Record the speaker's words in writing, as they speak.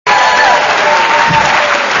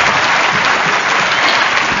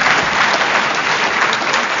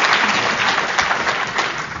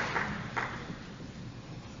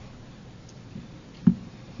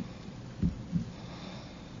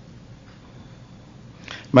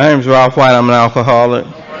My name's Ralph White. I'm an alcoholic.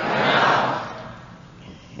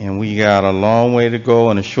 And we got a long way to go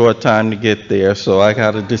and a short time to get there, so I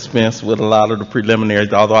got to dispense with a lot of the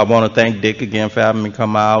preliminaries. Although I want to thank Dick again for having me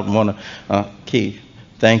come out, and want to, Keith,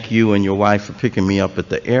 thank you and your wife for picking me up at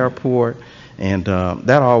the airport, and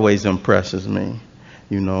that always impresses me,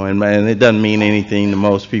 you know. And it doesn't mean anything to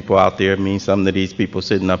most people out there. It means something to these people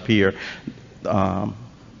sitting up here.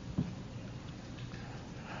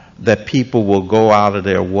 That people will go out of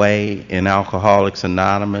their way in Alcoholics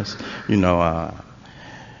Anonymous, to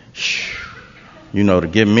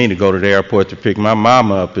get me to go to the airport to pick my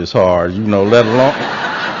mama up is hard, let alone.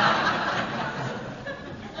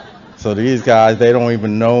 So these guys, they don't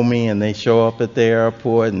even know me, and they show up at the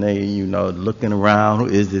airport, and they, looking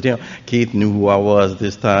around, is it him? Keith knew who I was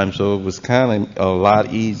this time, so it was kind of a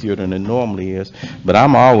lot easier than it normally is. But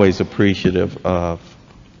I'm always appreciative of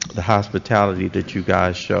the hospitality that you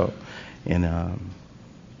guys show, and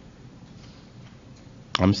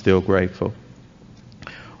I'm still grateful.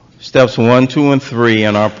 Steps 1, 2, and 3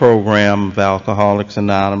 in our program of Alcoholics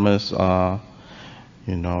Anonymous. I've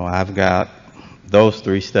got those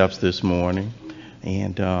 3 steps this morning,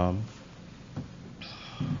 and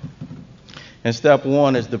step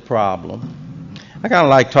 1 is the problem. I kind of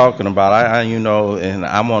like talking about it, and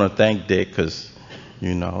I want to thank Dick because,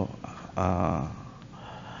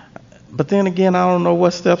 but then again, I don't know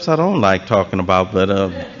what steps I don't like talking about, but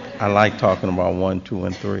I like talking about 1, 2,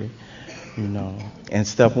 and 3, And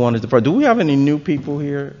step 1 is the problem. Do we have any new people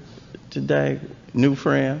here today? New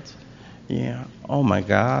friends? Yeah. Oh my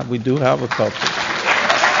God, we do have a couple.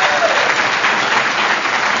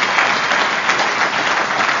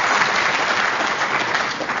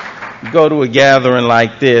 Go to a gathering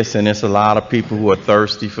like this, and it's a lot of people who are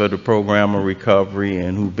thirsty for the program of recovery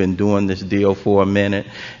and who've been doing this deal for a minute.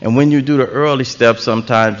 And when you do the early steps,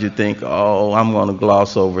 sometimes you think, oh, I'm going to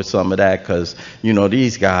gloss over some of that because,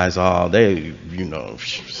 these guys are,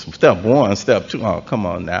 step 1, step 2, oh, come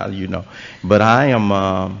on now, But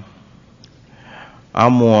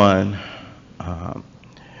I'm one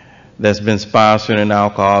that's been sponsored in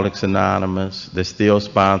Alcoholics Anonymous, that still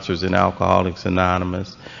sponsors in Alcoholics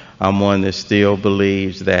Anonymous. I'm one that still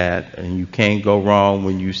believes that, and you can't go wrong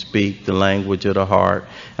when you speak the language of the heart.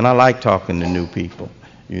 And I like talking to new people.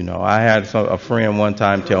 I had a friend one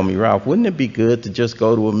time tell me, Ralph, wouldn't it be good to just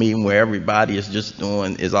go to a meeting where everybody is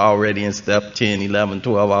already in step 10, 11,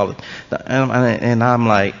 12, all and I'm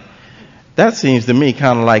like, that seems to me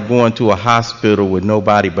kind of like going to a hospital with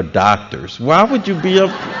nobody but doctors. Why would you be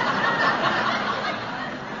up?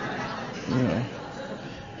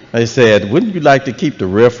 They said, wouldn't you like to keep the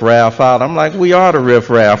riffraff out? I'm like, we are the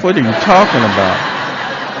riffraff. What are you talking about?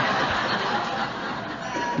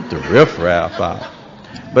 Keep the riffraff out.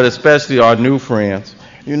 But especially our new friends.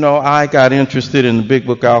 I got interested in the Big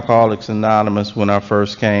Book Alcoholics Anonymous when I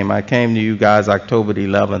first came. I came to you guys October the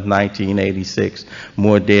 11th, 1986,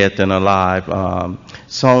 more dead than alive.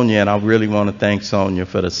 Sonia, and I really want to thank Sonia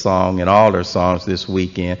for the song and all her songs this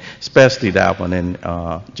weekend, especially that one. And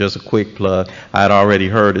just a quick plug, I had already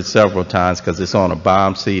heard it several times because it's on a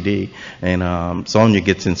bomb CD. And Sonia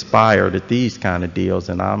gets inspired at these kind of deals,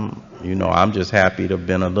 and I'm just happy to have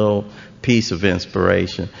been a little piece of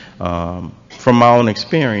inspiration from my own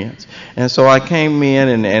experience. And so I came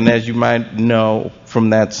in, and as you might know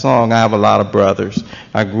from that song, I have a lot of brothers.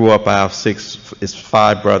 I grew up, I have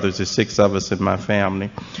 5 brothers, there's 6 of us in my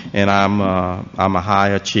family, and I'm a high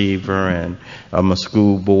achiever, and I'm a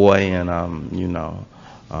schoolboy, and I'm,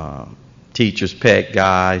 teacher's pet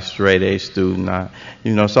guy, straight A student.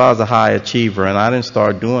 So I was a high achiever, and I didn't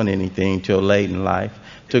start doing anything till late in life.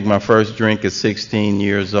 Took my first drink at 16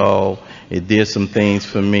 years old. It did some things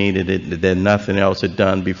for me that nothing else had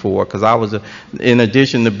done before. Because I was, in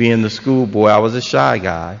addition to being the schoolboy, I was a shy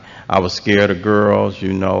guy. I was scared of girls.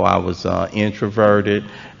 I was introverted.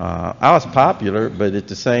 I was popular, but at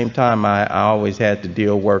the same time, I always had to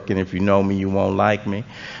deal working. If you know me, you won't like me.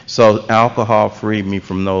 So alcohol freed me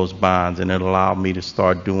from those bonds, and it allowed me to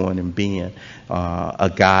start doing and being a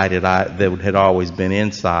guy that had always been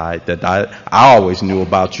inside, that I always knew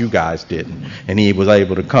about. You guys didn't. And he was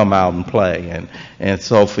able to come out and play. And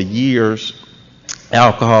so for years,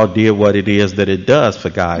 alcohol did what it is that it does for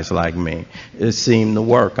guys like me. It seemed to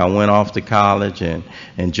work. I went off to college, and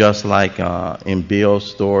just like in Bill's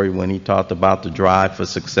story when he talked about the drive for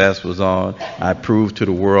success was on, I proved to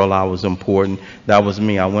the world I was important. That was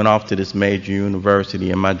me. I went off to this major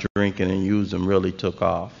university, and my drinking and using really took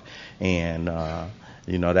off. And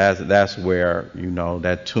You know, that's where, you know,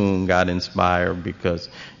 that tune got inspired because,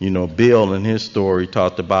 you know, Bill in his story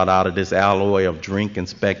talked about out of this alloy of drink and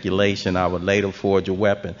speculation, I would later forge a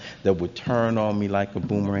weapon that would turn on me like a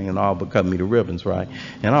boomerang and all but cut me to ribbons, right?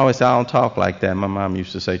 And I always say, I don't talk like that. My mom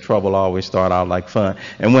used to say, trouble always start out like fun.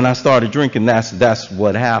 And when I started drinking, that's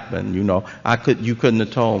what happened, you know. You couldn't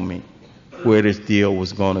have told me where this deal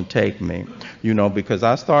was going to take me, you know, because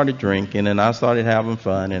I started drinking and I started having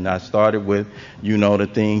fun, and I started with, you know, the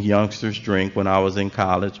things youngsters drink when I was in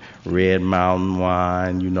college: Red Mountain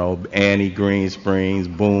wine, you know, Annie Green Springs,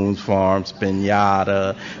 Boone's Farm,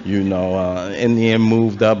 Spinata, you know, and then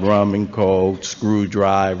moved up rum and coke,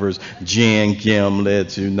 screwdrivers, gin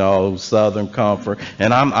gimlets, you know, Southern Comfort,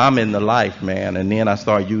 and I'm in the life, man. And then I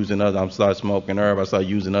started smoking herb, I started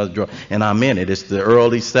using other drugs, and I'm in it. It's the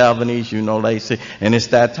early 70s, you know, Lacey, and it's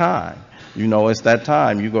that time. You know, it's that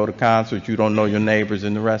time. You go to concerts, you don't know your neighbors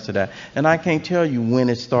and the rest of that. And I can't tell you when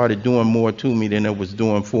it started doing more to me than it was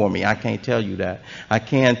doing for me. I can't tell you that. I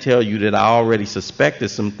can tell you that I already suspected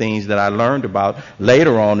some things that I learned about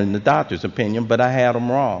later on in the doctor's opinion, but I had them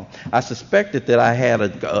wrong. I suspected that I had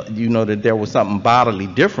that there was something bodily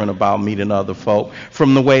different about me than other folk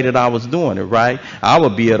from the way that I was doing it, right? I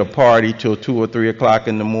would be at a party till 2 or 3 o'clock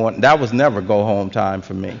in the morning. That was never go home time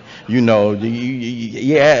for me. You know,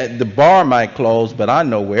 the bar might close, but I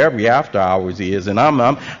know where every after hours is, and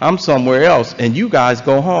I'm somewhere else, and you guys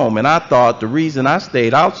go home. And I thought the reason I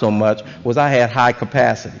stayed out so much was I had high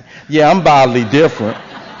capacity. Yeah, I'm bodily different.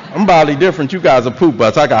 You guys are poop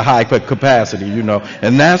butts. I got high capacity, you know,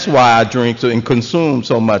 and that's why I drink and consume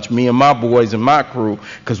so much. Me and my boys and my crew,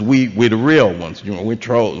 because we're the real ones. You know, we're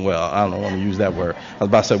Trojans. Well, I don't want to use that word. I was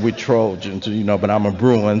about to say we're Trojans, you know, but I'm a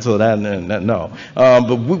Bruin, so that no.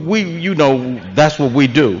 But we, you know, that's what we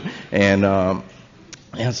do, and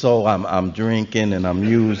so I'm drinking and I'm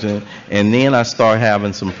using, and then I start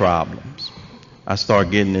having some problems. I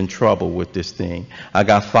started getting in trouble with this thing. I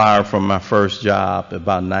got fired from my first job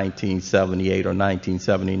about 1978 or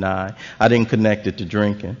 1979. I didn't connect it to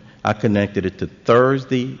drinking. I connected it to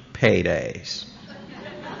Thursday paydays.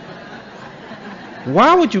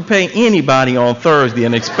 Why would you pay anybody on Thursday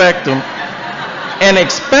and expect them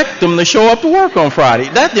to show up to work on Friday?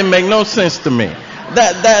 That didn't make no sense to me.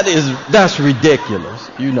 That's ridiculous,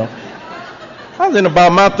 you know. I was in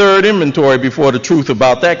about my third inventory before the truth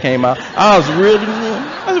about that came out. I was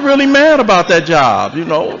really mad about that job, you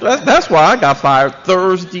know. That's why I got fired.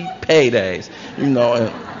 Thursday paydays, you know.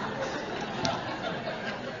 And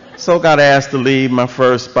so got asked to leave my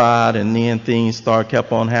first spot, and then things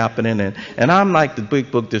kept on happening, and I'm like the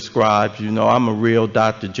big book describes, you know, I'm a real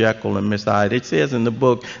Dr. Jekyll and Mr. Hyde. It says in the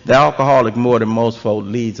book, the alcoholic more than most folk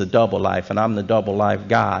leads a double life, and I'm the double life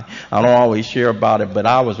guy. I don't always share about it, but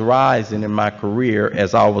I was rising in my career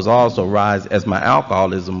as I was also rising, as my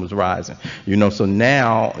alcoholism was rising, you know. So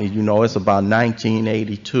now, you know, it's about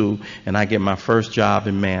 1982, and I get my first job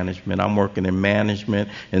in management. I'm working in management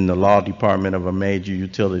in the law department of a major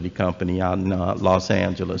utility company out in Los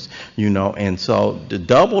Angeles, you know. And so the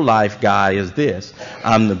double life guy is this: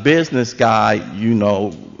 I'm the business guy, you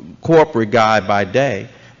know, corporate guy by day,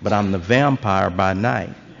 but I'm the vampire by night.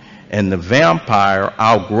 And the vampire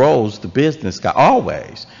outgrows the business guy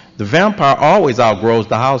always. The vampire always outgrows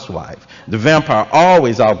the housewife. The vampire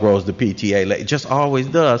always outgrows the PTA lady. It just always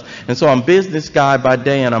does. And so I'm business guy by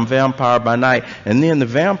day and I'm vampire by night. And then the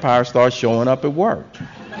vampire starts showing up at work,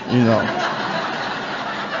 you know.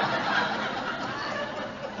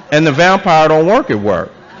 And the vampire don't work at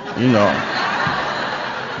work, you know.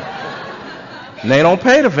 And they don't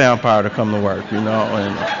pay the vampire to come to work, you know.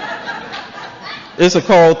 And it's a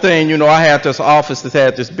cold thing, you know. I had this office that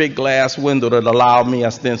had this big glass window that allowed me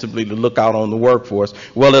ostensibly to look out on the workforce.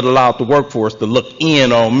 Well, it allowed the workforce to look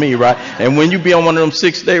in on me, right? And when you be on one of them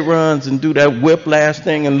 6-day runs and do that whiplash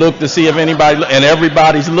thing and look to see if anybody, and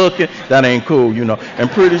everybody's looking, that ain't cool, you know.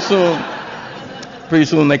 And pretty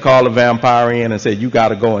soon they call the vampire in and say, you got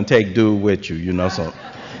to go and take dude with you, you know. So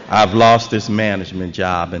I've lost this management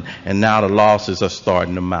job, and now the losses are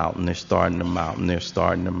starting to mount, and they're starting to mount, and they're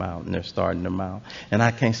starting to mount, and they're starting to mount. And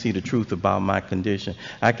I can't see the truth about my condition.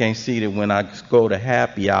 I can't see that when I go to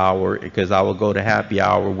happy hour, because I will go to happy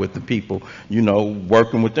hour with the people, you know,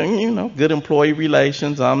 working with them, you know, good employee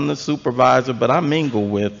relations. I'm the supervisor, but I mingle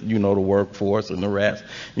with, you know, the workforce and the rest.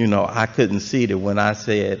 You know, I couldn't see that when I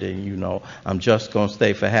said, you know, I'm just going to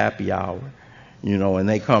stay for happy hour. You know, and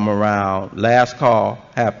they come around, last call,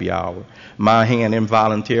 happy hour. My hand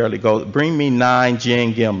involuntarily goes, bring me 9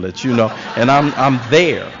 gin gimlets, you know, and I'm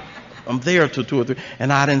there. I'm there till 2 or 3.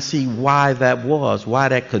 And I didn't see why that was, why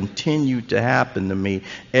that continued to happen to me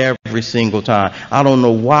every single time. I don't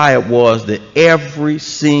know why it was that every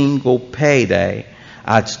single payday,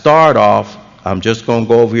 I'd start off, I'm just going to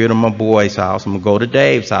go over here to my boy's house. I'm going to go to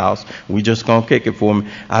Dave's house. We just going to kick it for me.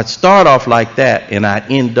 I'd start off like that, and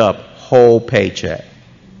I'd end up whole paycheck.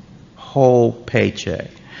 Whole paycheck.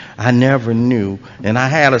 I never knew, and I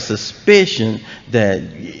had a suspicion that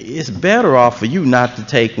it's better off for you not to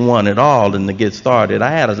take one at all than to get started.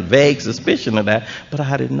 I had a vague suspicion of that, but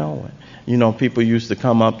I didn't know it. You know, people used to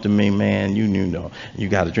come up to me, man, you know, you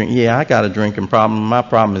got to drink. Yeah, I got a drinking problem. My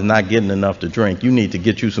problem is not getting enough to drink. You need to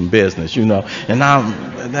get you some business, you know. And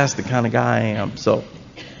that's the kind of guy I am. So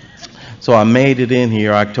I made it in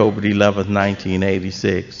here October 11th,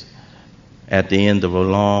 1986, at the end of a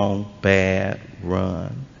long, bad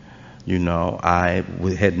run. You know, I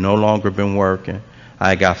had no longer been working.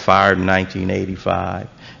 I got fired in 1985.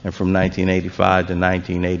 And from 1985 to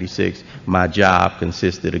 1986, my job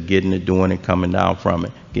consisted of getting it, doing it, coming down from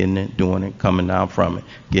it. Getting it, doing it, coming down from it.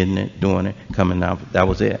 Getting it, doing it, coming down. That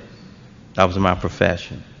was it. That was my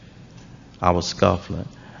profession. I was scuffling.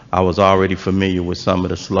 I was already familiar with some of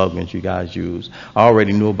the slogans you guys use. I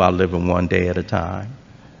already knew about living one day at a time.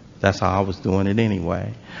 That's how I was doing it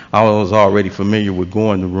anyway. I was already familiar with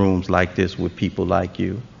going to rooms like this with people like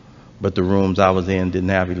you. But the rooms I was in didn't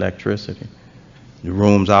have electricity. The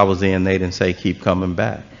rooms I was in, they didn't say keep coming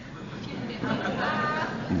back.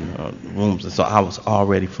 You know, rooms. So I was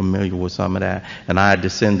already familiar with some of that. And I had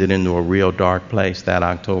descended into a real dark place that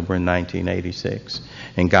October in 1986.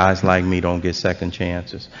 And guys like me don't get second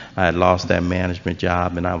chances. I had lost that management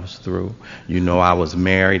job and I was through. You know, I was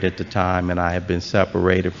married at the time and I had been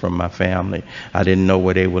separated from my family. I didn't know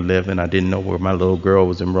where they were living. I didn't know where my little girl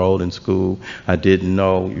was enrolled in school. I didn't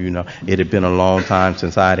know, you know, it had been a long time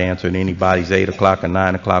since I had answered anybody's 8 o'clock or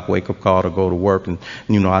 9 o'clock wake-up call to go to work. And,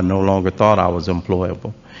 you know, I no longer thought I was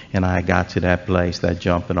employable. And I got to that place, that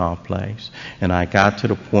jumping off place. And I got to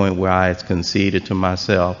the point where I had conceded to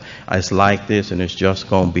myself, it's like this and it's just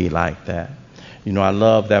going to be like that. You know, I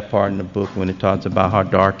love that part in the book when it talks about how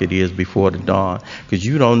dark it is before the dawn. Because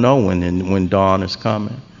you don't know when dawn is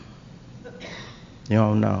coming. You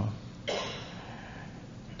don't know.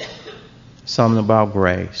 Something about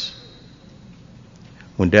grace.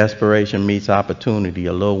 When desperation meets opportunity,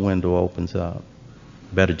 a little window opens up.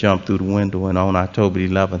 Better jump through the window. And on October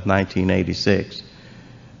 11th, 1986,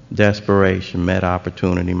 desperation met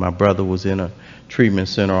opportunity. My brother was in a treatment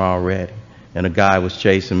center already, and a guy was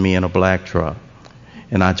chasing me in a black truck.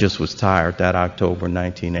 And I just was tired that October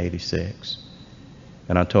 1986.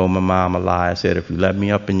 And I told my mom a lie. I said, if you let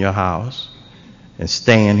me up in your house and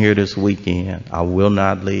stay in here this weekend, I will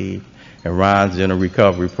not leave. And Ron's in a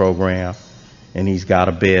recovery program, and he's got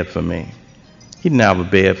a bed for me. He didn't have a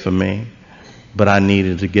bed for me. But I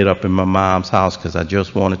needed to get up in my mom's house because I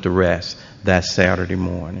just wanted to rest that Saturday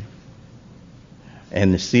morning.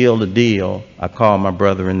 And to seal the deal, I called my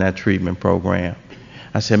brother in that treatment program.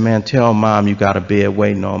 I said, man, tell Mom you got a bed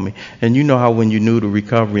waiting on me. And you know how when you're new to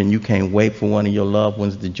recovery and you can't wait for one of your loved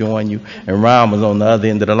ones to join you, and Ron was on the other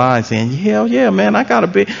end of the line saying, hell yeah, man, I got a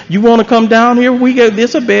bed. You want to come down here? We got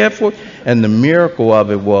this a bed for you. And the miracle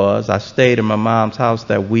of it was I stayed in my mom's house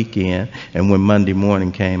that weekend, and when Monday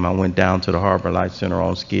morning came, I went down to the Harbor Light Center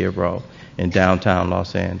on Skid Row in downtown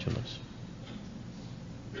Los Angeles.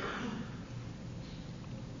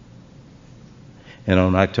 And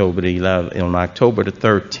on October the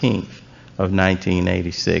 13th of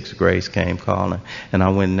 1986, Grace came calling, and I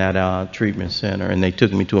went in that treatment center, and they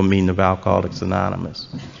took me to a meeting of Alcoholics Anonymous.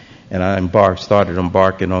 And I started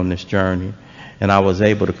embarking on this journey. And I was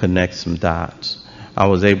able to connect some dots. I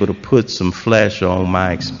was able to put some flesh on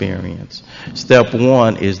my experience. Step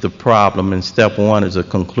one is the problem, and step one is a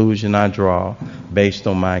conclusion I draw based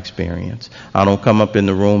on my experience. I don't come up in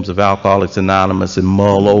the rooms of Alcoholics Anonymous and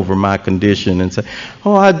mull over my condition and say,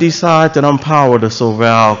 oh, I decide that I'm powerless over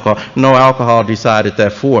alcohol. No, alcohol decided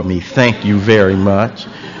that for me. Thank you very much.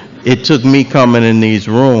 It took me coming in these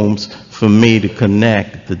rooms for me to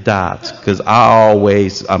connect the dots, because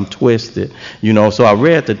I'm twisted, you know. So I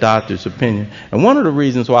read the doctor's opinion, and one of the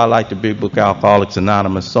reasons why I like the big book Alcoholics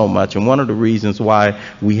Anonymous so much, and one of the reasons why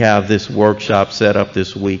we have this workshop set up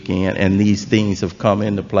this weekend, and these things have come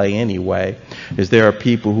into play anyway, is there are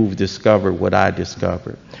people who've discovered what I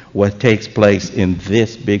discovered, what takes place in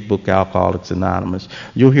this big book Alcoholics Anonymous.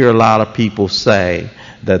 You'll hear a lot of people say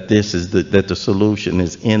that that the solution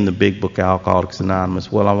is in the big book Alcoholics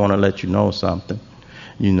Anonymous. Well, I want to let you know something.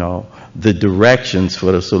 You know, the directions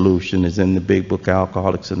for the solution is in the big book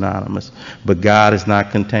Alcoholics Anonymous, but God is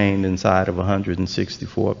not contained inside of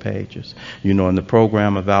 164 pages. You know, in the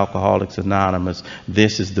program of Alcoholics Anonymous,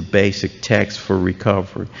 this is the basic text for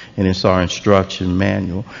recovery, and it's our instruction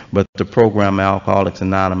manual. But the program Alcoholics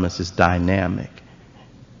Anonymous is dynamic.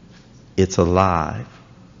 It's alive.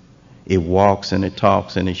 It walks and it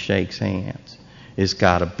talks and it shakes hands. It's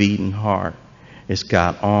got a beating heart. It's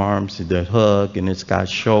got arms that hug, and it's got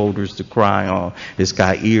shoulders to cry on. It's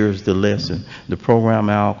got ears to listen. The program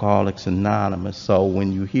Alcoholics Anonymous. So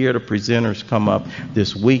when you hear the presenters come up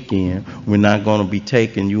this weekend, we're not going to be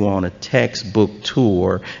taking you on a textbook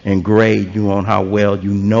tour and grade you on how well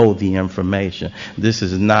you know the information. This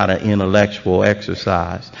is not an intellectual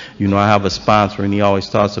exercise. You know, I have a sponsor, and he always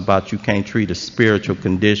talks about you can't treat a spiritual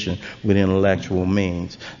condition with intellectual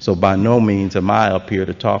means. So by no means am I up here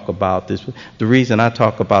to talk about this. The reason I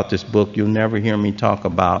talk about this book, you'll never hear me talk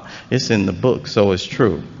about. It's in the book, so it's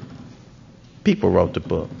true. People wrote the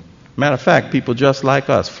book. Matter of fact, people just like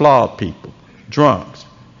us, flawed people, drunks,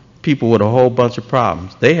 people with a whole bunch of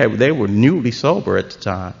problems. They were newly sober at the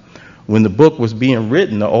time. When the book was being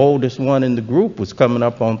written, the oldest one in the group was coming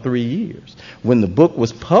up on 3 years. When the book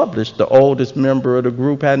was published, the oldest member of the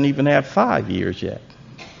group hadn't even had 5 years yet.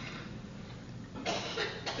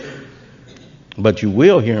 But you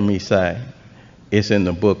will hear me say, it's in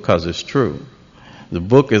the book because it's true. The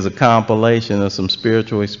book is a compilation of some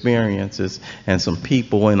spiritual experiences, and some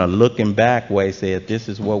people in a looking back way said, this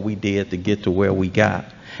is what we did to get to where we got.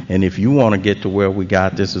 And if you want to get to where we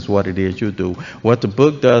got, this is what it is you do. What the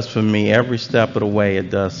book does for me, every step of the way, it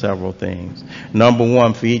does several things. Number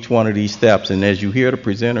one, for each one of these steps, and as you hear the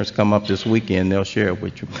presenters come up this weekend, they'll share it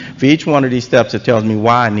with you. For each one of these steps, it tells me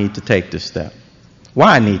why I need to take this step,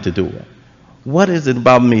 why I need to do it. What is it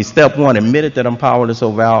about me? Step one, admitted that I'm powerless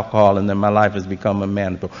over alcohol and that my life has become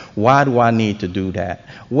unmanageable. Why do I need to do that?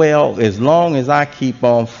 Well, as long as I keep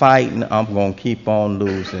on fighting, I'm going to keep on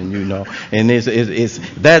losing, you know. And it's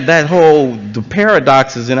that whole, the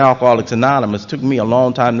paradoxes in Alcoholics Anonymous took me a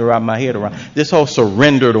long time to wrap my head around. This whole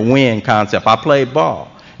surrender to win concept. I played ball.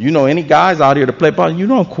 You know, any guys out here that play ball, you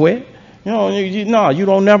don't quit. You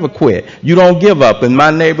don't never quit. You don't give up. In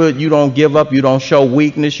my neighborhood, you don't give up. You don't show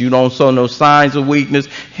weakness. You don't show no signs of weakness.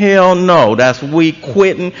 Hell no. That's weak.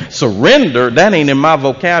 Quitting. Surrender, that ain't in my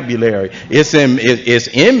vocabulary. It's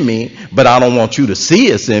in me, but I don't want you to see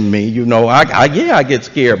it's in me. You know, I get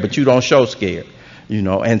scared, but you don't show scared. You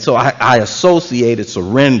know, and so I associated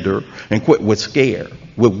surrender and quit with scared,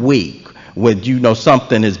 with weak, with, you know,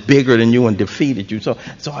 something is bigger than you and defeated you. So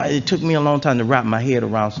it took me a long time to wrap my head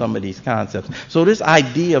around some of these concepts. So this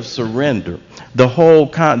idea of surrender, the whole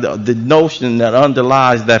the notion that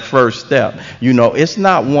underlies that first step, you know, it's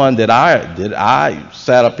not one that I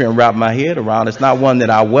sat up here and wrapped my head around. It's not one that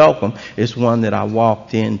I welcome. It's one that I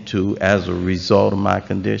walked into as a result of my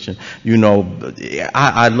condition. You know,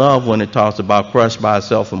 I love when it talks about crushed by a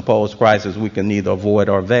self-imposed crisis we can neither avoid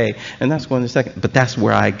or evade, and that's one of the second. But that's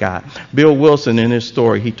where I got. Bill Wilson, in his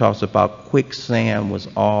story, he talks about quicksand was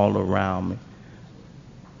all around me.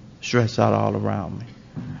 Stressed out all around me.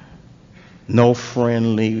 No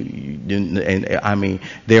friendly, and I mean,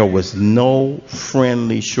 there was no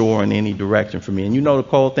friendly shore in any direction for me. And you know the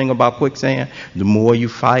cold thing about quicksand? The more you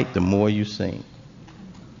fight, the more you sink.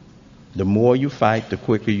 The more you fight, the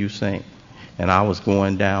quicker you sink. And I was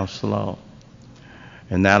going down slow.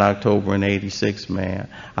 And that October in '86, man,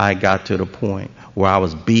 I got to the point where I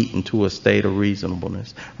was beaten to a state of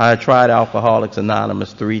reasonableness. I had tried Alcoholics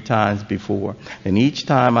Anonymous 3 times before, and each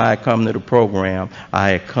time I had come to the program, I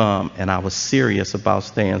had come and I was serious about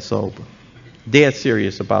staying sober. Dead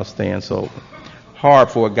serious about staying sober.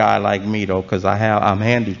 Hard for a guy like me, though, because I'm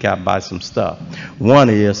handicapped by some stuff. One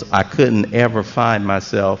is I couldn't ever find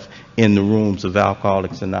myself in the rooms of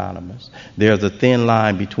Alcoholics Anonymous. There's a thin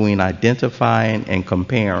line between identifying and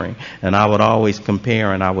comparing, and I would always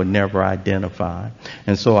compare and I would never identify.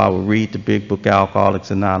 And so I would read the big book Alcoholics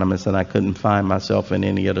Anonymous, and I couldn't find myself in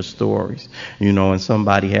any of the stories, you know, and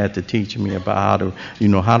somebody had to teach me about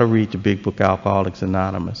how to read the big book Alcoholics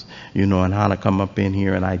Anonymous, you know, and how to come up in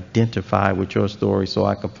here and identify with your story so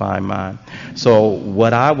I could find mine. So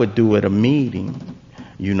what I would do at a meeting,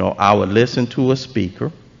 you know, I would listen to a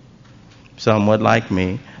speaker, somewhat like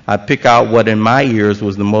me. I pick out what in my ears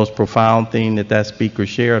was the most profound thing that speaker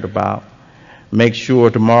shared about. Make sure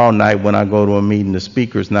tomorrow night when I go to a meeting, the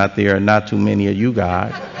speaker's not there and not too many of you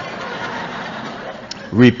guys.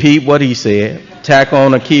 Repeat what he said. Tack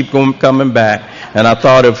on or keep coming back. And I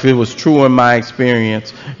thought if it was true in my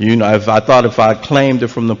experience, if I claimed it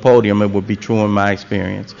from the podium, it would be true in my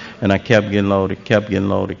experience. And I kept getting loaded, kept getting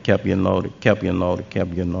loaded, kept getting loaded, kept getting loaded,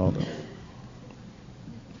 kept getting loaded.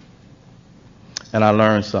 And I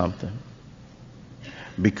learned something.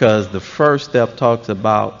 Because the first step talks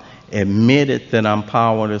about admitted that I'm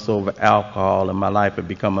powerless over alcohol and my life had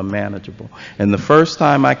become unmanageable. And the first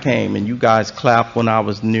time I came, and you guys clapped when I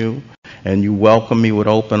was new, and you welcomed me with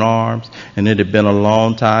open arms, and it had been a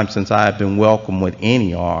long time since I had been welcomed with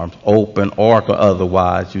any arms, open or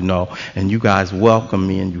otherwise, and you guys welcomed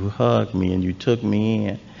me and you hugged me and you took me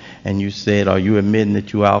in. And you said, are you admitting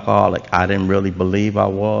that you're alcoholic? I didn't really believe I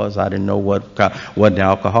was. I didn't know what an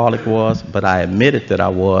alcoholic was, but I admitted that I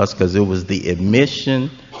was because it was the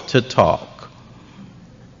admission to talk.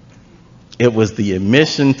 It was the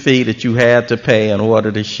admission fee that you had to pay in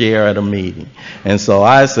order to share at a meeting. And so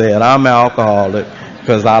I said, I'm alcoholic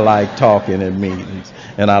because I like talking at meetings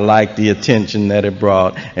and I like the attention that it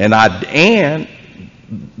brought. And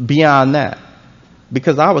beyond that,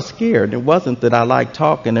 because I was scared. It wasn't that I liked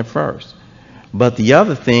talking at first. But the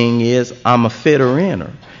other thing is I'm a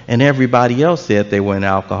fitter-inner. And everybody else said they were an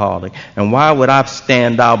alcoholic. And why would I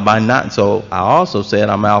stand out by not? So I also said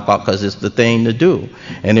I'm alcoholic because it's the thing to do.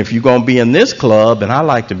 And if you're going to be in this club, and I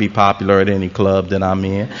like to be popular at any club that I'm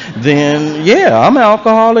in, then yeah, I'm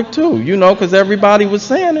alcoholic too, because everybody was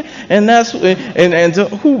saying it. And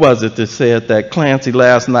who was it that said that? Clancy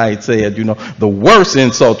last night said, the worst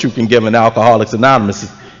insult you can give an Alcoholics Anonymous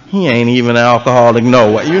is, he ain't even an alcoholic,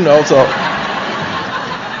 so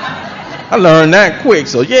I learned that quick.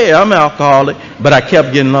 So yeah, I'm alcoholic, but I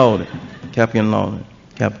kept getting loaded, kept getting loaded,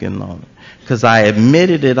 kept getting loaded. Because I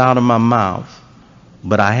admitted it out of my mouth,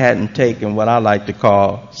 but I hadn't taken what I like to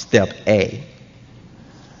call step A.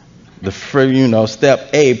 Step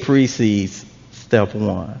A precedes step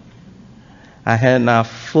 1. I had not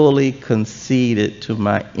fully conceded to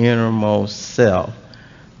my innermost self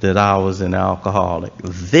that I was an alcoholic.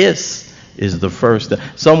 This is the first step.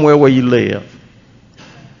 Somewhere where you live.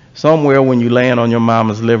 Somewhere when you're laying on your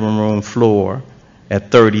mama's living room floor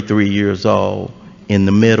at 33 years old in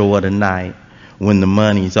the middle of the night when the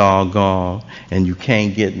money's all gone and you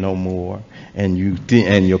can't get no more and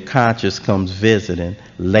your conscience comes visiting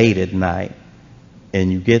late at night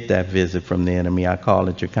and you get that visit from the enemy, I call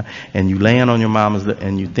it and you laying on your mama's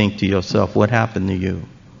and you think to yourself, what happened to you?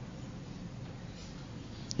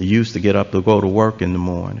 You used to get up to go to work in the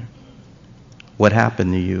morning. What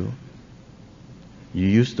happened to you? You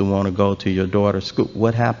used to want to go to your daughter's school.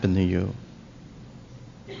 What happened to you?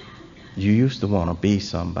 You used to want to be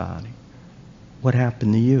somebody. What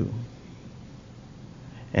happened to you?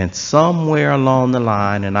 And somewhere along the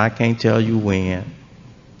line, and I can't tell you when,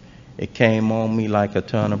 it came on me like a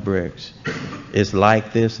ton of bricks. It's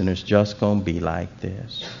like this and it's just going to be like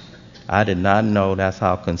this. I did not know that's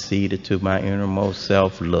how conceited to my innermost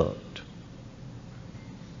self looked.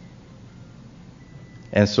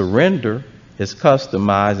 And surrender is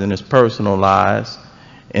customized and it's personalized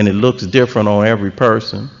and it looks different on every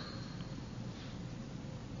person.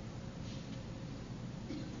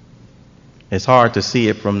 It's hard to see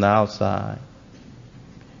it from the outside.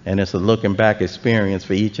 And it's a looking back experience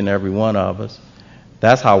for each and every one of us.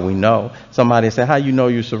 That's how we know. Somebody said, how you know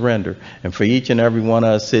you surrender? And for each and every one of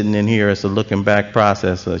us sitting in here, it's a looking back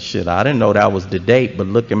process of shit. I didn't know that was the date, but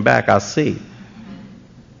looking back, I see.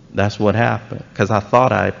 That's what happened. Because I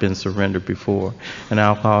thought I had been surrendered before. And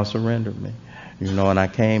alcohol surrendered me. And I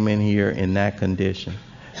came in here in that condition.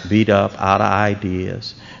 Beat up, out of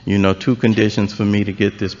ideas. 2 conditions for me to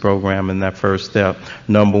get this program in that first step.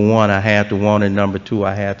 Number 1, I had to want it. Number 2,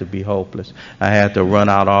 I had to be hopeless. I had to run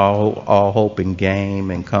out all hope and game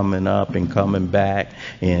and coming up and coming back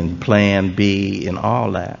and plan B and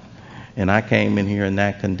all that. And I came in here in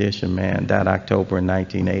that condition, man, that October in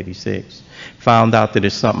 1986. Found out that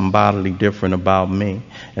there's something bodily different about me.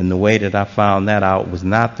 And the way that I found that out was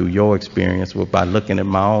not through your experience, but by looking at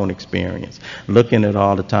my own experience. Looking at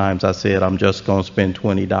all the times I said, I'm just going to spend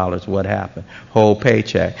 $20. What happened? Whole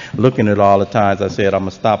paycheck. Looking at all the times I said, I'm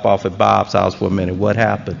going to stop off at Bob's house for a minute. What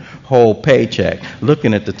happened? Whole paycheck.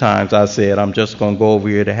 Looking at the times I said, I'm just going to go over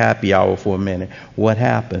here to happy hour for a minute. What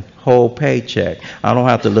happened? Whole paycheck. I don't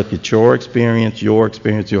have to look at your experience.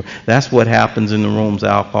 That's what happens in the rooms of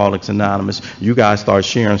Alcoholics Anonymous. You guys start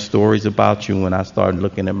sharing stories about you when I started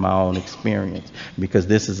looking at my own experience, because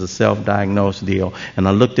this is a self-diagnosed deal. And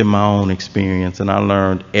I looked at my own experience and I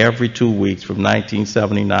learned every 2 weeks from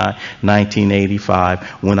 1979, 1985,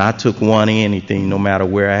 when I took one anything, no matter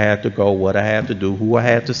where I had to go, what I had to do, who I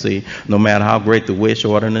had to see, no matter how great the wish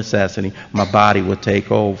or the necessity, my body would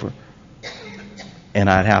take over. and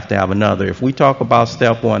I'd have to have another. If we talk about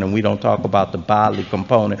step one and we don't talk about the bodily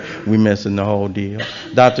component, we're missing the whole deal.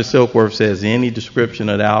 Dr. Silkworth says any description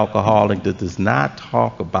of the alcoholic that does not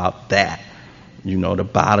talk about that, the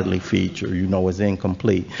bodily feature, is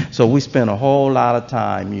incomplete. So we spend a whole lot of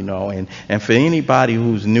time, and for anybody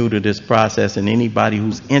who's new to this process and anybody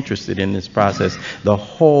who's interested in this process, the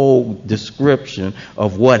whole description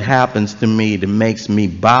of what happens to me that makes me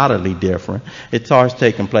bodily different, it starts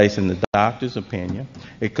taking place in the doctor's opinion.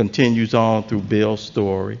 It continues on through Bill's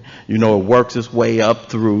story. It works its way up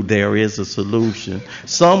through there is a solution.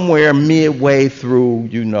 Somewhere midway through,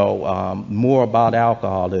 more about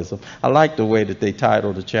alcoholism. I like the way that they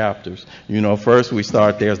title the chapters. First we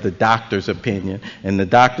start, there's the doctor's opinion, and the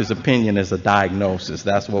doctor's opinion is a diagnosis.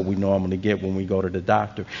 That's what we normally get when we go to the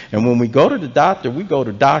doctor. And when we go to the doctor, we go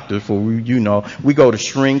to doctors for, we go to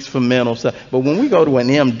shrinks for mental stuff. But when we go to an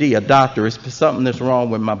MD, a doctor, it's something that's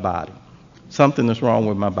wrong with my body. Something that's wrong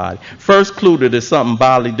with my body. First clue that there's something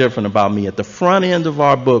bodily different about me. At the front end of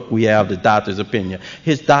our book, we have the doctor's opinion.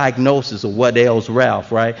 His diagnosis of what ails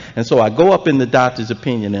Ralph, right? And so I go up in the doctor's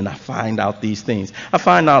opinion and I find out these things. I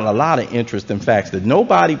find out a lot of interesting facts that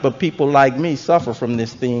nobody but people like me suffer from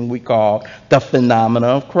this thing we call the phenomena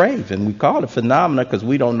of craving. We call it phenomena because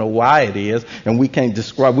we don't know why it is, and we can't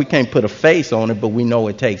put a face on it, but we know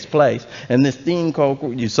it takes place. And this thing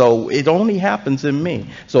called, so it only happens in me.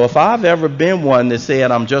 So if I've ever been one that said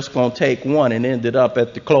I'm just going to take one and ended up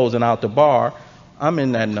at the closing out the bar, I'm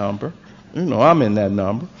in that number. I'm in that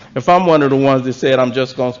number. If I'm one of the ones that said I'm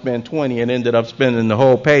just going to spend 20 and ended up spending the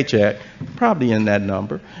whole paycheck, probably in that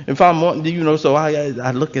number. If I'm, so I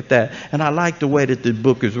look at that, and I like the way that the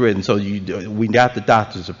book is written. So we got the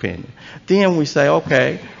doctor's opinion. Then we say,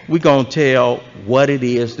 okay, we're going to tell what it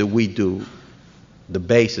is that we do, the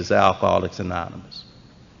basis of Alcoholics Anonymous.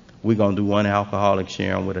 We're going to do one alcoholic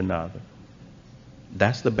sharing with another.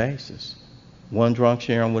 That's the basis. One drunk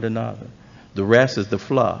sharing with another. The rest is the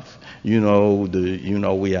fluff. We have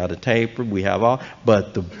the taper, we have all,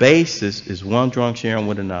 but the basis is one drunk sharing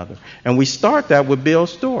with another. And we start that with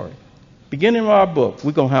Bill's story. Beginning of our book,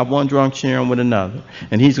 we're going to have one drunk sharing with another.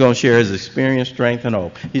 And he's going to share his experience, strength, and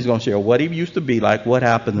hope. He's going to share what he used to be like, what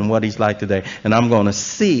happened, and what he's like today. And I'm going to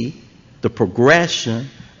see the progression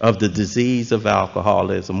of the disease of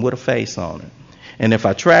alcoholism with a face on it. And if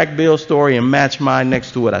I track Bill's story and match mine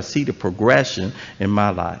next to it, I see the progression in my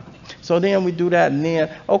life. So then we do that, and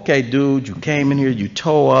then, okay, dude, you came in here, you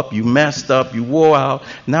tore up, you messed up, you wore out.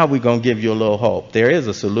 Now we're going to give you a little hope. There is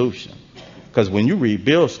a solution. Because when you read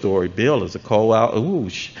Bill's story, Bill is a cold out. There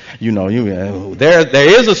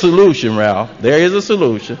is a solution, Ralph. There is a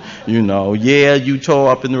solution. You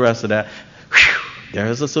tore up and the rest of that. Whew, there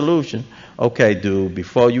is a solution. Okay, dude,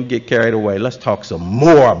 before you get carried away, let's talk some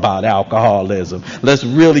more about alcoholism. Let's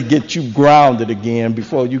really get you grounded again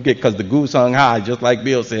before you get, because the goose hung high, just like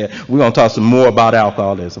Bill said. We're going to talk some more about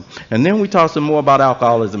alcoholism. And then we talk some more about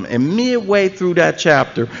alcoholism. And midway through that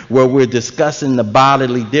chapter where we're discussing the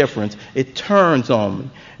bodily difference, it turns on me.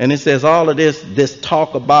 And it says all of this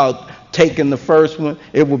talk about taking the first one,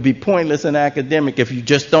 it would be pointless and academic if you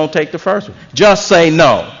just don't take the first one. Just say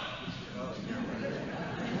no.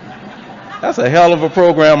 That's a hell of a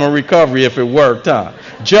program of recovery if it worked, huh?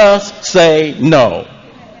 Just say no.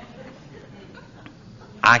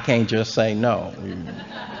 I can't just say no.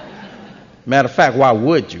 Matter of fact, why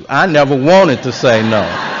would you? I never wanted to say no.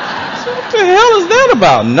 So what the hell is that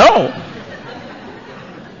about? No.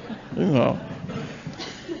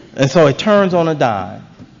 And so it turns on a dime.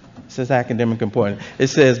 It says academic importance. It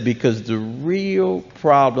says because the real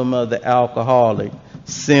problem of the alcoholic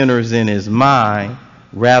centers in his mind.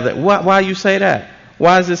 Why you say that?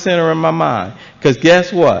 Why is it center in my mind? Because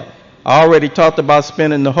guess what? I already talked about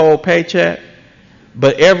spending the whole paycheck,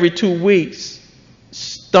 but every 2 weeks,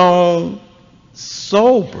 stone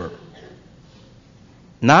sober.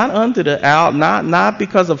 Not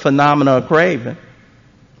because of phenomena of craving,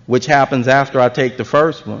 which happens after I take the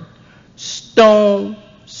first one. Stone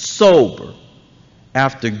sober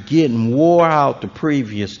after getting wore out the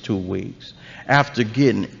previous 2 weeks. After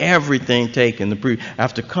getting everything taken,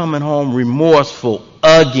 after coming home remorseful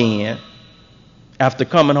again, after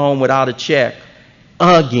coming home without a check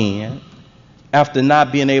again, after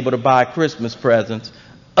not being able to buy Christmas presents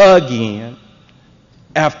again,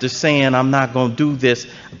 after saying I'm not going to do this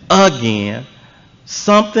again,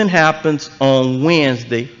 something happens on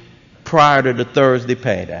Wednesday prior to the Thursday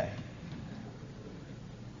payday.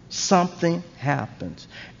 Something happens.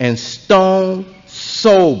 And stone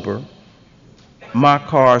sober, my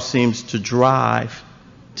car seems to drive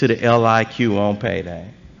to the LIQ on payday.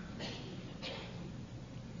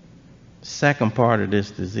 Second part of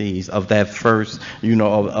this disease, of that first,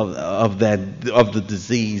 of the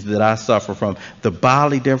disease that I suffer from. The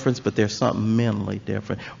bodily difference, but there's something mentally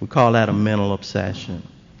different. We call that a mental obsession.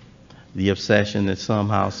 The obsession that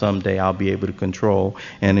somehow, someday, I'll be able to control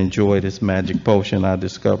and enjoy this magic potion I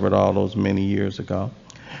discovered all those many years ago.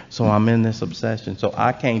 So I'm in this obsession. So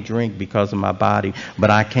I can't drink because of my body,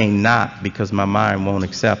 but I can't not because my mind won't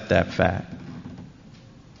accept that fact.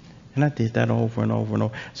 And I did that over and over and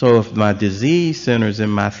over. So if my disease centers in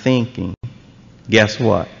my thinking, guess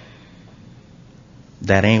what?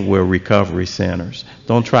 That ain't where recovery centers.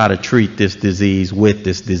 Don't try to treat this disease with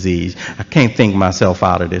this disease. I can't think myself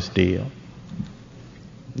out of this deal.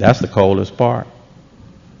 That's the coldest part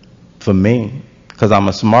for me, because I'm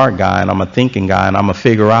a smart guy and I'm a thinking guy and I'm a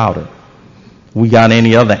figure outer. We got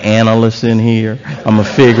any other analysts in here? I'm going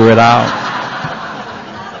to figure it out.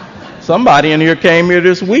 Somebody in here came here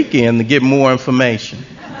this weekend to get more information.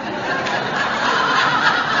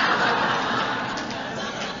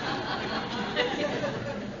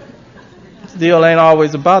 This deal ain't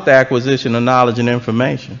always about the acquisition of knowledge and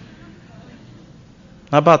information.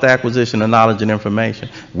 How about the acquisition of knowledge and information?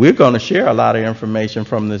 We're going to share a lot of information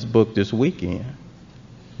from this book this weekend.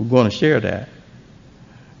 We're going to share that.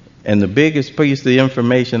 And the biggest piece of the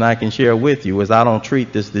information I can share with you is I don't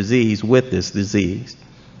treat this disease with this disease.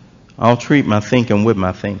 I don't treat my thinking with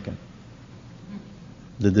my thinking.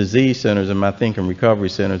 The disease centers in my thinking, recovery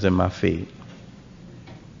centers in my feet.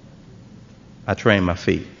 I train my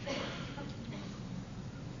feet.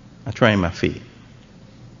 I train my feet.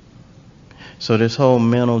 So this whole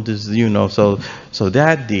mental disease, so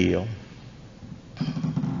that deal.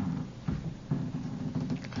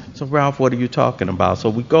 So Ralph, what are you talking about? So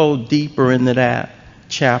we go deeper into that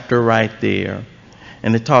chapter right there.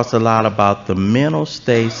 And it talks a lot about the mental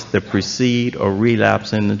states that precede or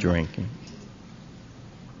relapse into drinking.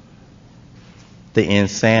 The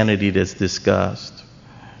insanity that's discussed.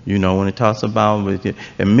 When it talks about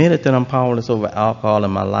the minute that I'm powerless over alcohol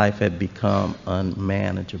and my life had become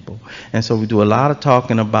unmanageable. And so we do a lot of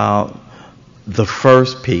talking about the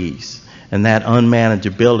first piece and that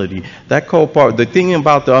unmanageability. That core part, the thing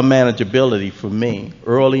about the unmanageability for me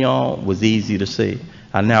early on was easy to see.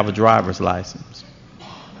 I didn't have a driver's license.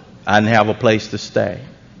 I didn't have a place to stay.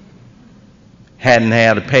 Hadn't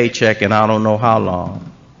had a paycheck in I don't know how long.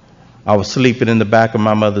 I was sleeping in the back of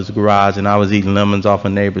my mother's garage and I was eating lemons off a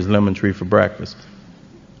neighbor's lemon tree for breakfast.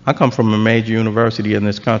 I come from a major university in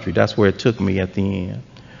this country. That's where it took me at the end.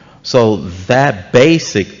 So that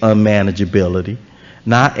basic unmanageability,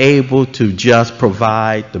 not able to just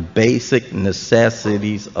provide the basic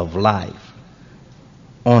necessities of life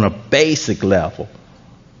on a basic level,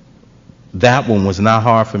 that one was not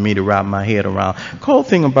hard for me to wrap my head around. The cool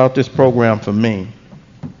thing about this program for me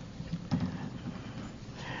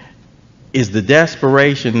is the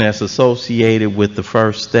desperation that's associated with the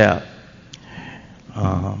first step.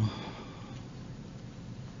 The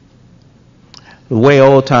way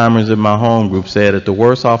old timers in my home group said it, the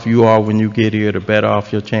worse off you are when you get here, the better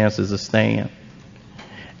off your chances of staying.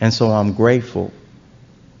 And so I'm grateful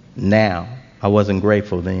now. I wasn't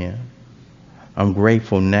grateful then. I'm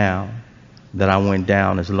grateful now that I went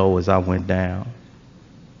down as low as I went down.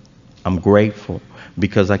 I'm grateful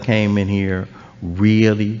because I came in here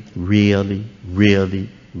really, really, really,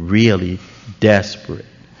 really desperate.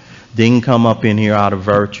 Didn't come up in here out of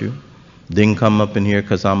virtue. Didn't come up in here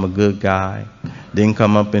because I'm a good guy. Didn't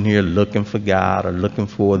come up in here looking for God or looking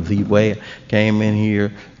for the way. Came in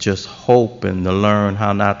here just hoping to learn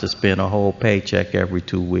how not to spend a whole paycheck every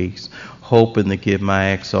 2 weeks. Hoping to get my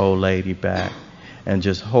ex-old lady back. And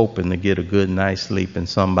just hoping to get a good night's sleep in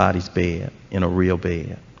somebody's bed, in a real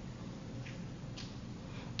bed.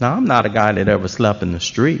 Now, I'm not a guy that ever slept in the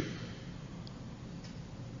street.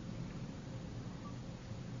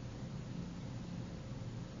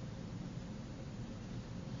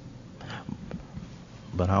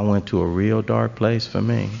 But I went to a real dark place for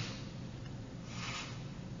me.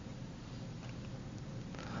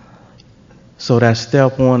 So that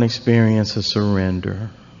step one experience of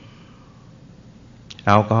surrender.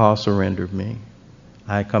 Alcohol surrendered me.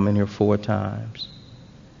 I had come in here 4 times.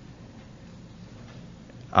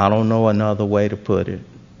 I don't know another way to put it.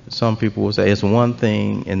 Some people will say it's one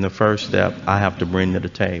thing in the first step I have to bring to the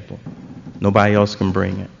table. Nobody else can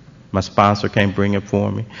bring it. My sponsor can't bring it for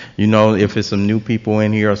me. If it's some new people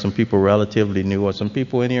in here or some people relatively new or some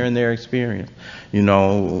people in here in their experience.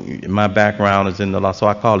 My background is in the law, so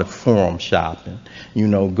I call it forum shopping.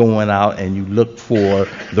 Going out and you look for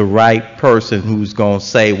the right person who's going to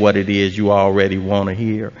say what it is you already want to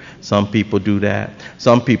hear. Some people do that.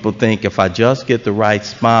 Some people think if I just get the right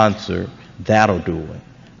sponsor, that'll do it.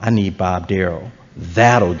 I need Bob Darrell.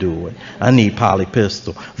 That'll do it. I need Polly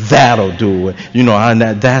Pistol. That'll do it. You know,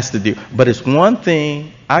 that's the deal. But it's one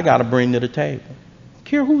thing I got to bring to the table. I don't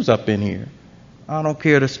care who's up in here. I don't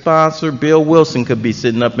care. The sponsor, Bill Wilson, could be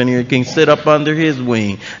sitting up in here. Can sit up under his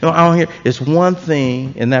wing. No, I don't hear. It's one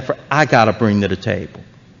thing, and that I got to bring to the table.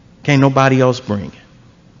 Can't nobody else bring it.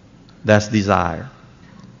 That's desire.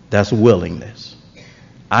 That's willingness.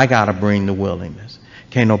 I got to bring the willingness.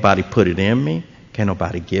 Can't nobody put it in me. Can't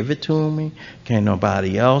nobody give it to me. Can't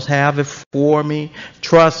nobody else have it for me.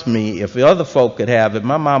 Trust me, if the other folk could have it,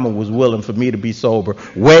 my mama was willing for me to be sober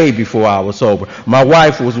way before I was sober. My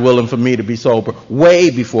wife was willing for me to be sober way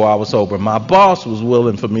before I was sober. My boss was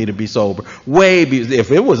willing for me to be sober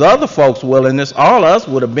if it was other folks' willingness, all of us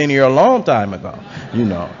would have been here a long time ago. You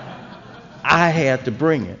know, I had to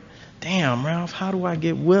bring it. Damn, Ralph, how do I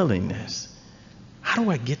get willingness? How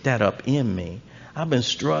do I get that up in me? I've been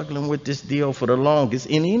struggling with this deal for the longest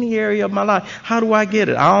in any area of my life. How do I get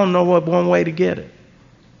it? I don't know what one way to get it.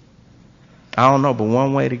 I don't know but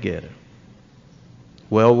one way to get it.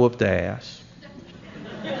 Well whooped ass.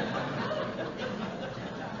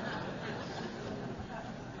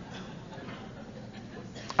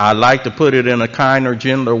 I like to put it in a kinder,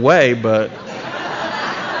 gentler way, but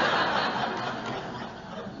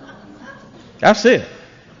that's it.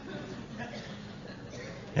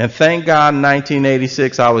 And thank God in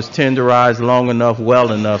 1986 I was tenderized long enough,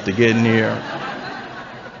 well enough to get in here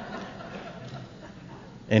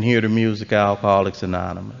and hear the music Alcoholics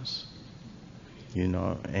Anonymous. You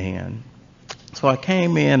know, and so I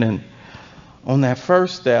came in, and on that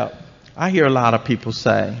first step, I hear a lot of people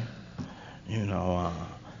say, you know,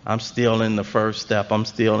 I'm still in the first step. I'm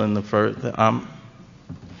still in the first. The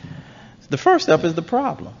first step is the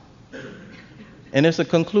problem. And it's a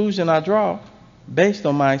conclusion I draw based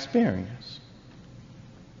on my experience.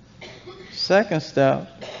 Second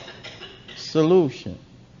step, solution.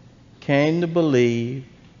 Came to believe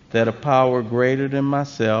that a power greater than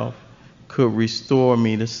myself could restore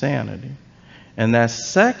me to sanity. And that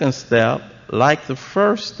second step, like the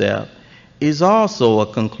first step, is also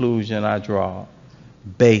a conclusion I draw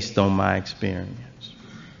based on my experience.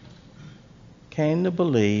 Came to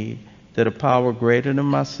believe that a power greater than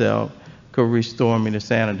myself could restore me to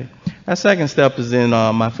sanity. That second step is in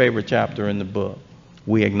my favorite chapter in the book,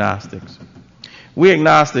 We Agnostics. We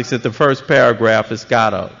Agnostics, at the first paragraph, it's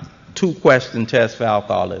got a 2-question test for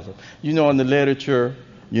alcoholism. You know, in the literature,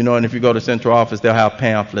 you know, and if you go to central office, they'll have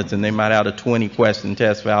pamphlets, and they might have a 20-question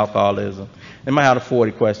test for alcoholism. They might have a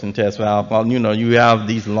 40-question test for alcohol. You know, you have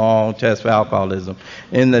these long tests for alcoholism.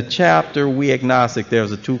 In the chapter, We Agnostic,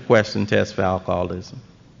 there's a 2-question test for alcoholism.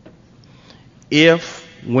 If,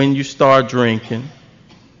 when you start drinking,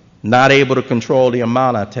 not able to control the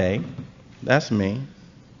amount I take, that's me.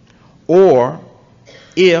 Or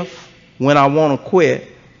if, when I want to quit,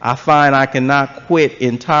 I find I cannot quit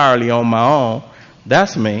entirely on my own,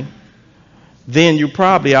 that's me. Then you're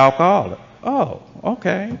probably alcoholic. Oh,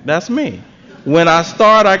 okay, that's me. When I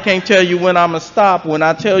start, I can't tell you when I'm going to stop. When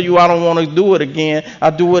I tell you I don't want to do it again,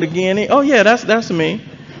 I do it again. Oh, yeah, that's me.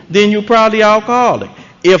 Then you're probably alcoholic.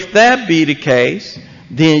 If that be the case,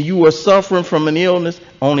 then you are suffering from an illness,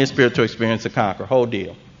 only a spiritual experience to conquer. Whole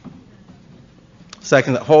deal.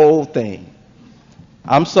 Second, the whole thing.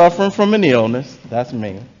 I'm suffering from an illness, that's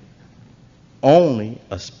me. Only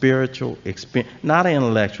a spiritual experience, not an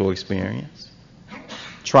intellectual experience.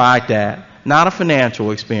 Tried that. Not a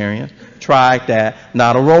financial experience. Tried that.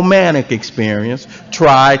 Not a romantic experience.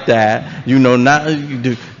 Tried that. You know, not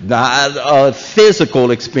a physical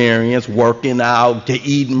experience, working out, to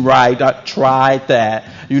eating right. I tried that.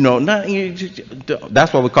 You know,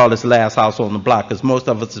 that's why we call this last house on the block, because most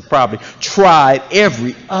of us has probably tried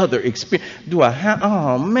every other experience.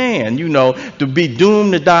 Oh man, you know, to be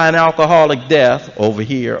doomed to die an alcoholic death over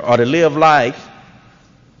here, or to live life,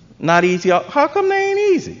 not easy. How come they ain't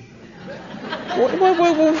easy?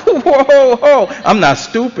 Whoa. I'm not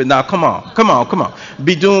stupid. Now, come on.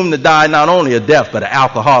 Be doomed to die not only a death, but an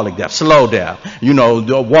alcoholic death, slow death. You know,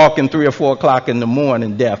 walking 3 or 4 o'clock in the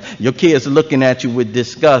morning death. Your kids looking at you with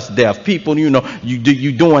disgust death. People, you know,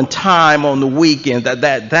 you doing time on the weekend.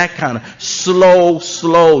 That kind of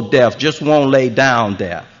slow death. Just won't lay down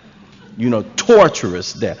death. You know,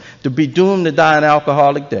 torturous death. To be doomed to die an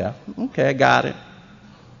alcoholic death. Okay, I got it.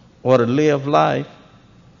 Or to live life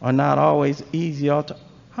are not always easy.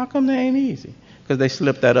 How come they ain't easy? Because they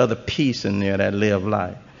slip that other piece in there, that live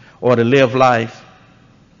life. Or to live life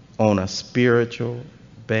on a spiritual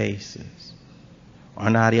basis are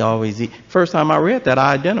not always easy. First time I read that,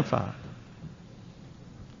 I identified.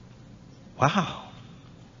 Wow.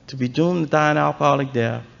 To be doomed to die an alcoholic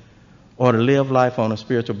death, or to live life on a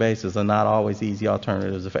spiritual basis are not always easy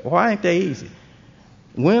alternatives to face. Why ain't they easy?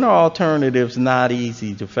 When are alternatives not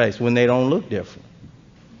easy to face? When they don't look different.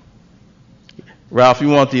 Ralph, you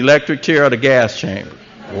want the electric chair or the gas chamber?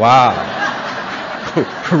 Wow.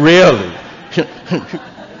 Really?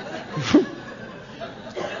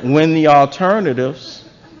 When the alternatives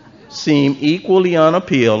seem equally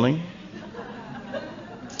unappealing.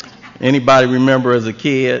 Anybody remember as a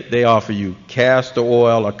kid, they offer you castor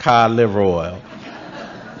oil or cod liver oil?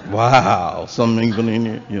 Wow, something even in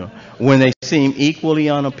it, you know. When they seem equally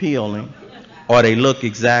unappealing or they look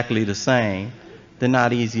exactly the same, they're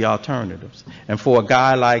not easy alternatives. And for a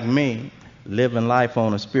guy like me, living life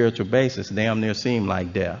on a spiritual basis damn near seem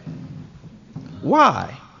like death.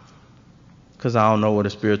 Why? Because I don't know what a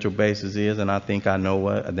spiritual basis is, and I think I know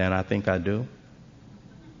what, then I think I do.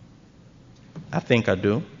 I think I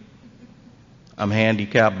do. I'm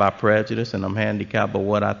handicapped by prejudice, and I'm handicapped by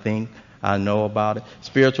what I think I know about it.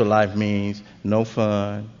 Spiritual life means no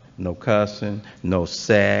fun, no cussing, no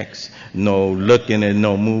sex, no looking and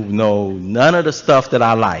no move, none of the stuff that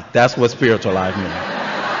I like. That's what spiritual life means.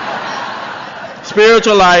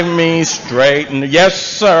 Spiritual life means straight and yes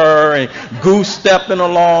sir, and goose stepping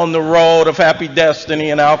along the road of happy destiny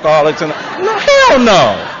and alcoholics and no, hell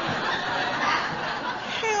no.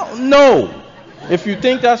 Hell no. If you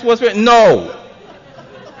think that's what's no.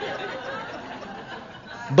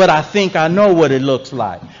 But I think I know what it looks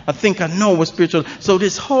like. I think I know what spiritual. So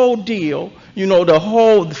this whole deal, you know,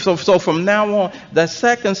 so from now on, that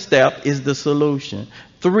second step is the solution.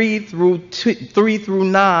 3 through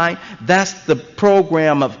 9, that's the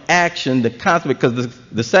program of action, the concept. Because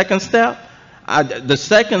the second step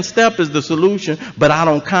is the solution, but I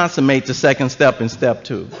don't consummate the second step in step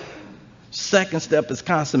 2. Second step is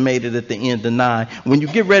consummated at the end of 9. When you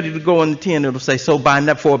get ready to go into 10, it'll say, so by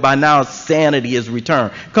now sanity is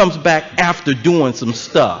returned. Comes back after doing some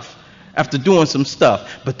stuff. But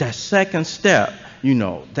that second step, you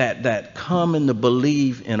know, that coming to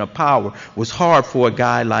believe in a power was hard for a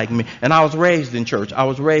guy like me. And I was raised in church. I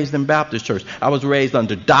was raised in Baptist church. I was raised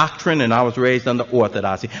under doctrine and I was raised under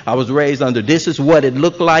orthodoxy. I was raised under this is what it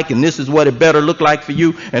looked like and this is what it better look like for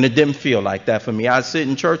you. And it didn't feel like that for me. I'd sit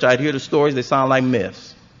in church. I'd hear the stories. They sound like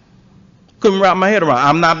myths. Couldn't wrap my head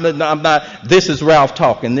around. I'm not, this is Ralph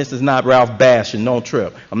talking. This is not Ralph bashing. Don't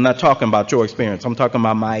trip. I'm not talking about your experience. I'm talking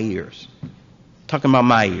about my ears.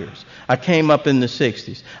 I came up in the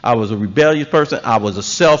 60s. I was a rebellious person. I was a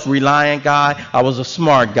self-reliant guy. I was a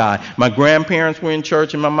smart guy. My grandparents were in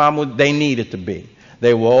church and my mom they needed to be.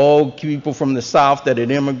 They were old people from the South that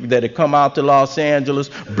had come out to Los Angeles,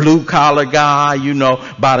 blue-collar guy, you know.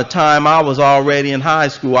 By the time I was already in high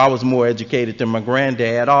school, I was more educated than my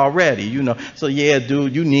granddad already, you know. So, yeah,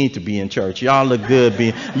 dude, you need to be in church. Y'all look good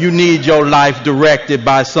you need your life directed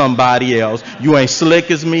by somebody else. You ain't slick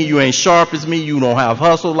as me. You ain't sharp as me. You don't have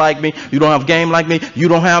hustle like me. You don't have game like me. You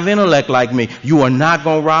don't have intellect like me. You are not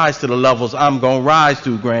going to rise to the levels I'm going to rise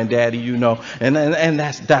to, granddaddy, you know. And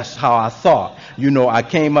that's how I thought. You know, I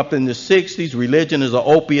came up in the 60s. Religion is an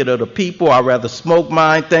opiate of the people. I'd rather smoke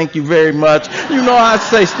mine. Thank you very much. You know, I'd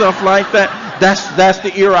say stuff like that. That's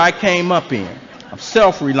the era I came up in. I'm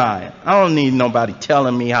self-reliant. I don't need nobody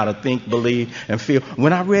telling me how to think, believe, and feel.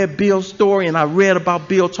 When I read Bill's story and I read about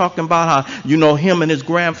Bill talking about how, you know, him and his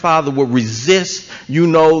grandfather would resist, you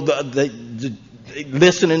know, the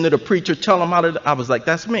listening to the preacher tell him how to, I was like,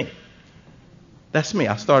 that's me. That's me.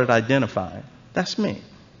 I started identifying. That's me.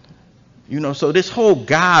 You know, so this whole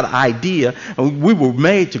God idea, we were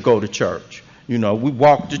made to go to church. You know, we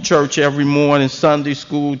walked to church every morning, Sunday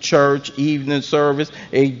school, church, evening service,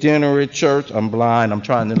 ate dinner at church. I'm blind. I'm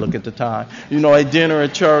trying to look at the time. You know, ate dinner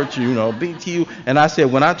at church, you know, BTU. And I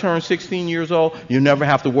said, when I turn 16 years old, you never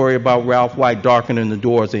have to worry about Ralph White darkening the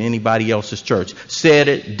doors of anybody else's church. Said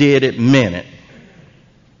it, did it, meant it.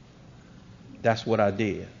 That's what I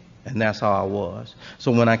did. And that's how I was.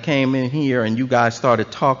 So when I came in here and you guys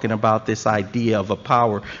started talking about this idea of a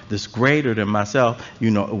power that's greater than myself,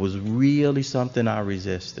 you know, it was really something I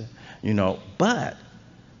resisted, you know. But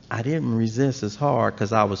I didn't resist as hard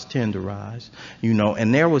because I was tenderized, you know.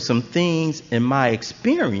 And there were some things in my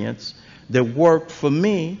experience that worked for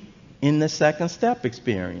me in the second step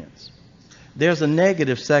experience. There's a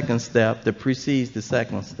negative second step that precedes the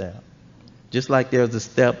second step. Just like there's a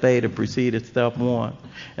step A that preceded step 1.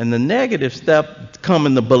 And the negative step,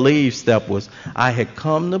 coming to believe step, was I had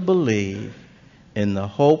come to believe in the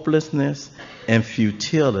hopelessness and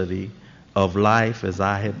futility of life as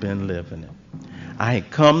I had been living it. I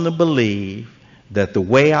had come to believe that the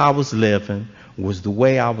way I was living was the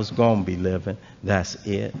way I was going to be living. That's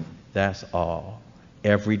it. That's all.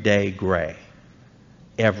 Everyday gray.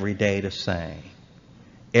 every day the same,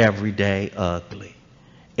 every day ugly,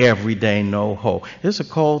 every day no hope. It's a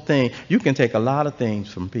cold thing. You can take a lot of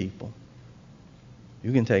things from people.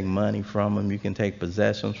 You can take money from them. You can take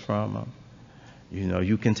possessions from them. You know,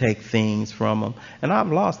 you can take things from them. And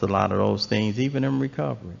I've lost a lot of those things, even in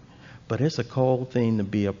recovery. But it's a cold thing to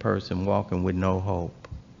be a person walking with no hope.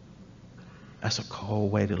 That's a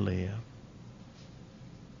cold way to live.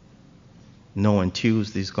 Knowing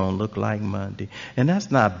Tuesday's going to look like Monday. And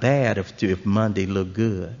that's not bad if Monday look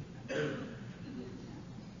good.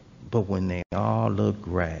 But when they all look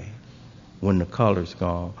gray, when the color's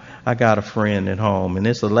gone. I got a friend at home, and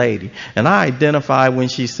it's a lady, and I identified when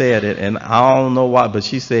she said it, and I don't know why, but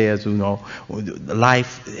she says, you know,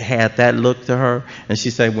 life had that look to her, and she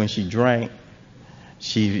said when she drank,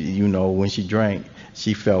 when she drank,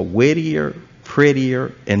 she felt wittier,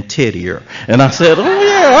 prettier, and tittier. And I said, oh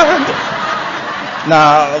yeah.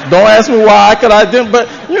 Now, don't ask me why, because I didn't, but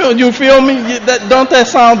you feel me? Don't that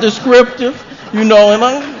sound descriptive? You know, and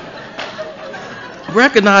I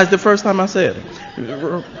recognized the first time I said it.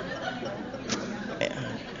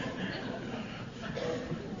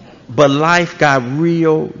 But life got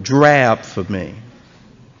real drab for me.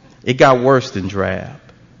 It got worse than drab.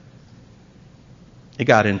 It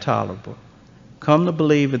got intolerable. Come to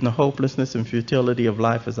believe in the hopelessness and futility of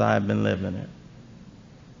life as I have been living it.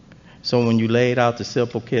 So when you laid out the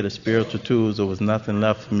simple kit of spiritual tools, there was nothing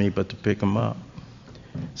left for me but to pick them up.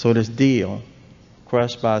 So this deal,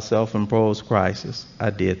 crushed by a self-imposed crisis, I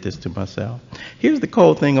did this to myself. Here's the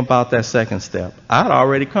cold thing about that second step. I'd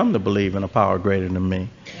already come to believe in a power greater than me.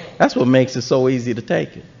 That's what makes it so easy to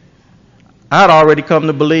take it. I'd already come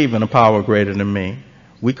to believe in a power greater than me.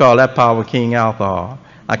 We call that power king alcohol.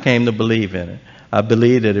 I came to believe in it. I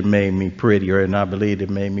believed that it made me prettier, and I believed it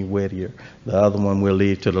made me wittier. The other one we'll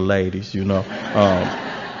leave to the ladies, you know.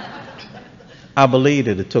 I believed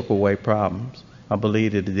that it took away problems. I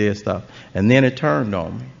believed it did stuff. And then it turned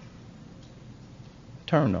on me.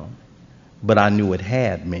 But I knew it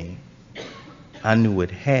had me. I knew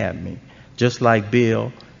it had me. Just like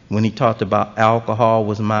Bill, when he talked about alcohol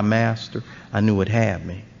was my master, I knew it had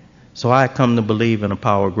me. So I had come to believe in a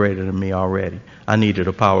power greater than me already. I needed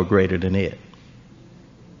a power greater than it.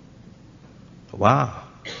 Wow.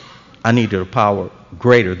 I needed a power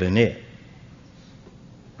greater than it.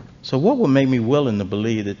 So what would make me willing to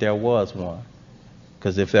believe that there was one?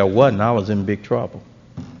 Because if there wasn't, I was in big trouble.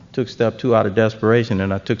 Took step 2 out of desperation,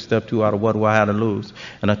 and I took step 2 out of what do I have to lose,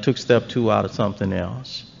 and I took step 2 out of something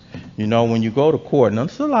else. You know, when you go to court, now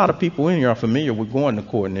there's a lot of people in here are familiar with going to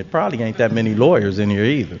court, and there probably ain't that many lawyers in here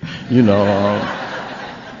either. You know,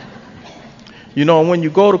 when you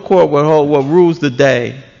go to court, what rules the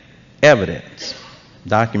day? Evidence.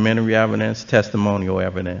 Documentary evidence, testimonial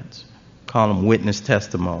evidence. Call them witness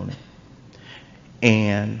testimony.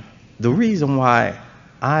 And the reason why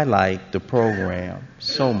I like the program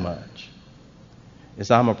so much is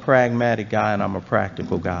I'm a pragmatic guy and I'm a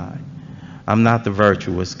practical guy. I'm not the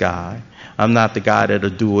virtuous guy. I'm not the guy that'll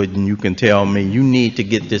do it and you can tell me you need to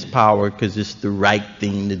get this power because it's the right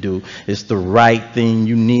thing to do. It's the right thing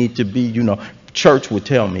you need to be. You know, church would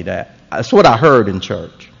tell me that. That's what I heard in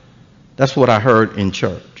church. That's what I heard in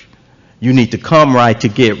church. You need to come right to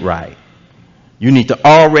get right. You need to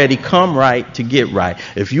already come right to get right.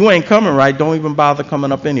 If you ain't coming right, don't even bother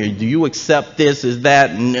coming up in here. Do you accept this? Is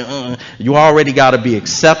that? No. You already got to be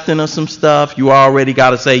accepting of some stuff. You already got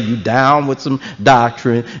to say you down with some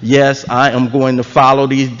doctrine. Yes, I am going to follow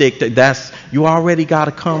these dictates. You already got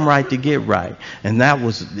to come right to get right. And that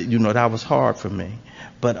was, that was hard for me.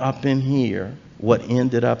 But up in here, what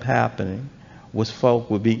ended up happening was folk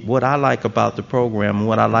would be, what I like about the program and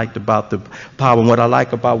what I liked about the power and what I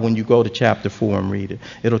like about when you go to chapter 4 and read it.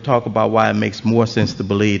 It'll talk about why it makes more sense to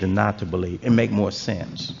believe than not to believe. It makes more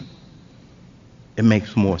sense. It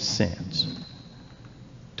makes more sense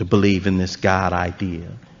to believe in this God idea.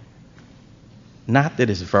 Not that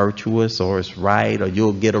it's virtuous or it's right or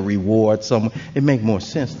you'll get a reward somewhere. It makes more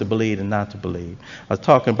sense to believe than not to believe. I was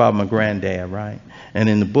talking about my granddad, right? And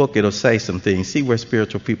in the book, it'll say some things. See where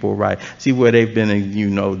spiritual people are right. See where they've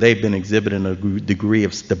been exhibiting a degree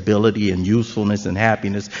of stability and usefulness and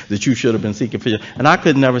happiness that you should have been seeking for. And I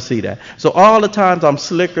could never see that. So all the times I'm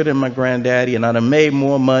slicker than my granddaddy and I'd have made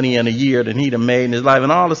more money in a year than he'd have made in his life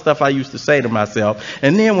and all the stuff I used to say to myself.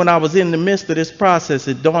 And then when I was in the midst of this process,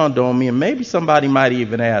 it dawned on me, and maybe somebody might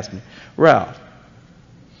even ask me, Ralph,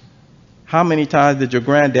 how many times did your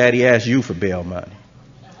granddaddy ask you for bail money?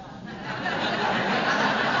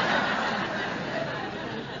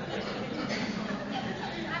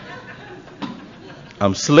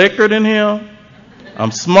 I'm slicker than him. I'm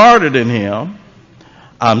smarter than him.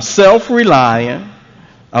 I'm self-reliant.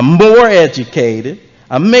 I'm more educated.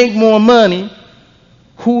 I make more money.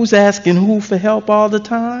 Who's asking who for help all the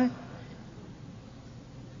time?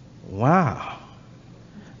 Wow.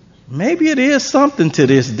 Maybe it is something to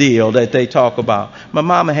this deal that they talk about. My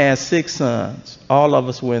mama had 6 sons. All of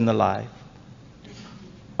us were in the life.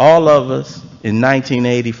 All of us in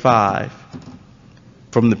 1985,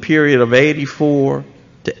 from the period of 84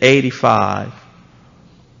 to 85,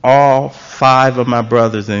 all 5 of my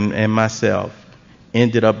brothers and myself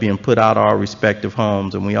ended up being put out of our respective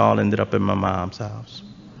homes, and we all ended up in my mom's house.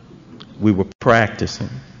 We were practicing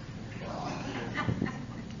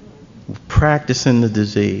the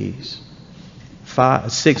disease.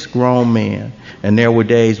 6 grown men, and there were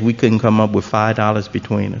days we couldn't come up with $5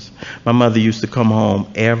 between us. My mother used to come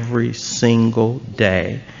home every single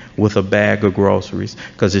day with a bag of groceries,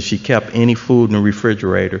 because if she kept any food in the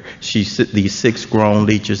refrigerator, these 6 grown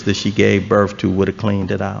leeches that she gave birth to would have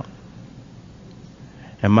cleaned it out.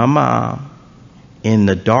 And my mom, in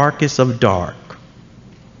the darkest of dark,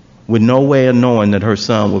 with no way of knowing that her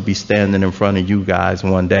son would be standing in front of you guys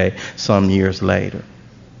one day, some years later,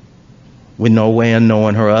 with no way of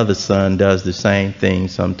knowing her other son does the same thing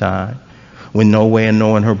sometime, with no way of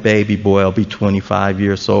knowing her baby boy will be 25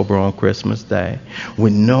 years sober on Christmas Day,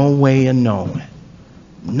 with no way of knowing,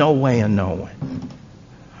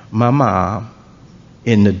 my mom,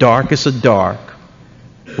 in the darkest of dark,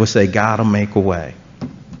 would say, God will make a way.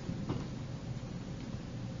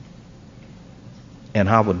 And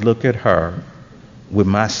I would look at her with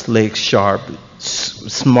my slick, sharp,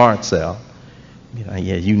 smart self. Be like,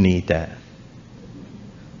 yeah, you need that.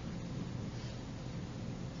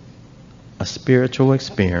 A spiritual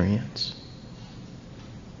experience.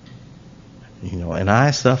 And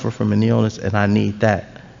I suffer from an illness, and I need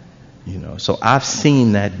that. So I've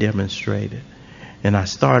seen that demonstrated. And I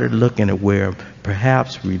started looking at where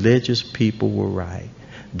perhaps religious people were right,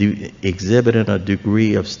 exhibiting a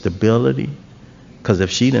degree of stability. Because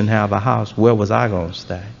if she didn't have a house, where was I going to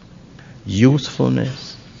stay?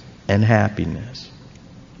 Usefulness and happiness.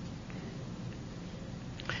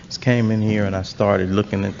 Just came in here and I started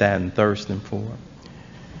looking at that and thirsting for it.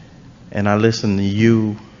 And I listened to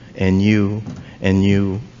you and you and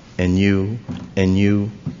you and you and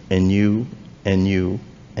you and you and you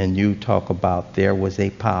and you talk about there was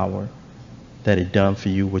a power that had done for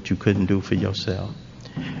you what you couldn't do for yourself.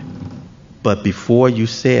 But before you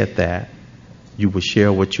said that, you would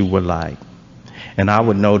share what you were like. And I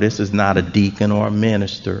would know this is not a deacon or a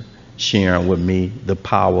minister sharing with me the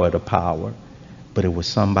power of the power, but it was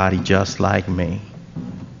somebody just like me.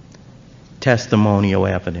 Testimonial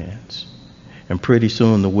evidence. And pretty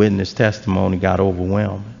soon the witness testimony got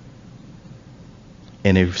overwhelming.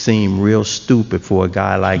 And it seemed real stupid for a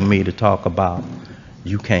guy like me to talk about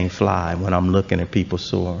you can't fly when I'm looking at people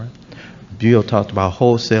soaring. Bill talked about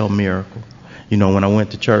wholesale miracle. When I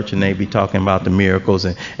went to church and they'd be talking about the miracles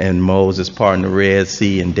and Moses parting the Red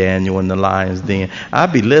Sea and Daniel in the lion's den,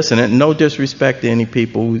 I'd be listening. No disrespect to any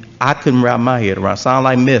people. I couldn't wrap my head around. Sound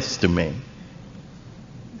like myths to me.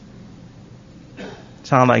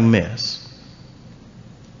 Sound like myths.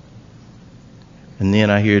 And then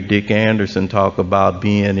I hear Dick Anderson talk about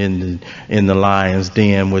being in the lion's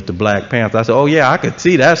den with the Black Panther. I said, oh yeah, I could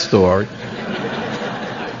see that story.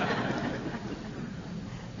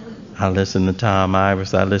 I listen to Tom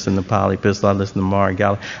Ivers, I listen to Polly Pistol, I listen to Mark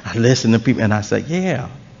Gallup, I listen to people, and I say, yeah,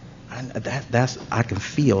 I can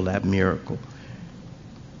feel that miracle.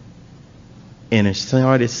 And it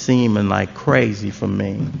started seeming like crazy for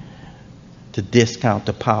me to discount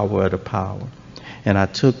the power of the power. And I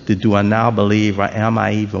took the, do I now believe, or am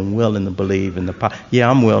I even willing to believe in the power? Yeah,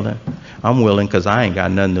 I'm willing. I'm willing because I ain't got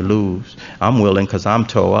nothing to lose. I'm willing because I'm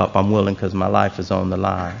tore up. I'm willing because my life is on the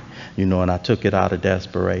line. And I took it out of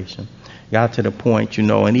desperation. Got to the point,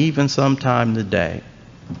 and even sometime today,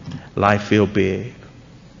 life feel big.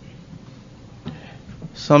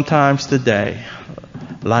 Sometimes today,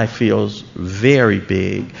 life feels very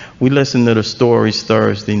big. We listen to the stories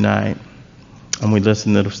Thursday night, and we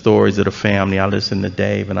listen to the stories of the family. I listen to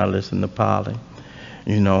Dave and I listen to Polly,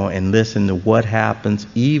 and listen to what happens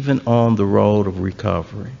even on the road of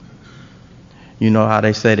recovery. You know how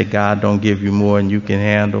they say that God don't give you more than you can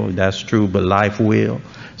handle? That's true, but life will.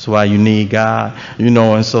 That's why you need God.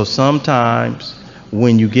 And so sometimes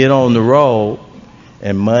when you get on the road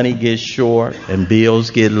and money gets short and bills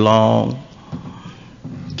get long,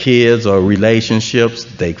 kids or relationships,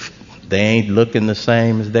 they ain't looking the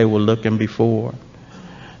same as they were looking before.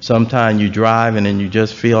 Sometimes you're driving and you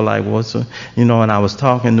just feel like, and I was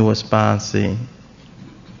talking to a sponsee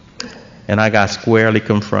and I got squarely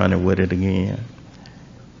confronted with it again.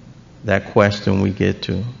 That question we get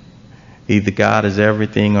to. Either God is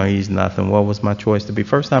everything or he's nothing. What was my choice to be?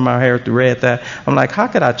 First time I read that, I'm like, how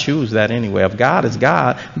could I choose that anyway? If God is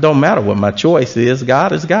God, it don't matter what my choice is.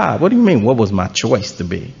 God is God. What do you mean, what was my choice to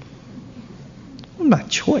be? What was my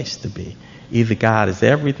choice to be? Either God is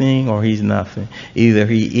everything or he's nothing. Either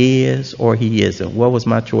he is or he isn't. What was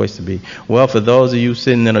my choice to be? Well, for those of you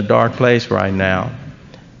sitting in a dark place right now,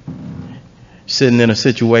 sitting in a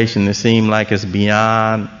situation that seems like it's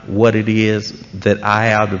beyond what it is that I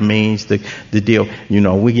have the means to deal. You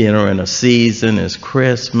know, we enter in a season, it's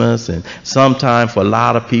Christmas, and sometimes for a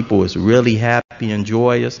lot of people it's really happy and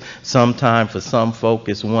joyous. Sometimes for some folk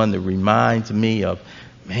it's one that reminds me of,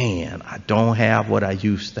 man, I don't have what I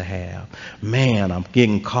used to have. Man, I'm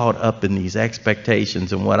getting caught up in these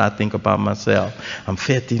expectations and what I think about myself. I'm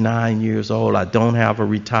 59 years old. I don't have a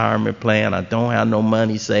retirement plan. I don't have no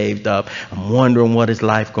money saved up. I'm wondering what is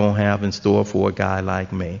life going to have in store for a guy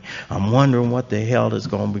like me. I'm wondering what the hell is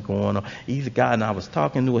going to be going on. Either guy, and I was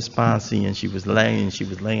talking to a sponsee and she was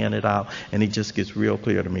laying it out, and it just gets real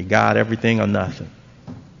clear to me. God, everything or nothing.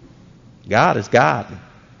 God is God.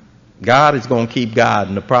 God is going to keep God,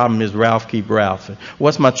 and the problem is Ralph keep Ralphing.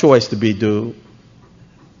 What's my choice to be, dude?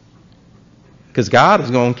 Because God is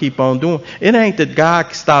going to keep on doing. It ain't that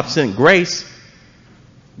God stops sending grace.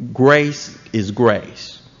 Grace is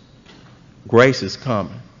grace. Grace is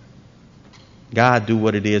coming. God do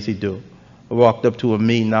what it is he do. I walked up to a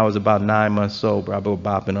meeting. I was about 9 months sober. I was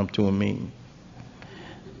bopping up to a meeting.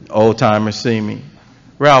 Old timers see me.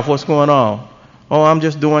 Ralph, what's going on? Oh, I'm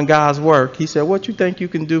just doing God's work. He said, what you think you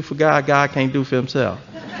can do for God, God can't do for himself?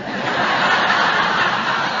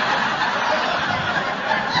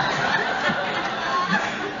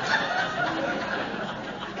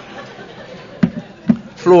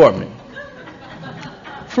 Floored me.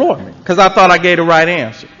 Floored me. Because I thought I gave the right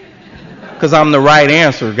answer. Because I'm the right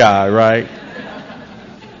answer guy, right?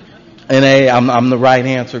 And I'm the right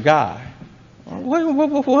answer guy.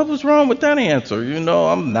 What was wrong with that answer? You know,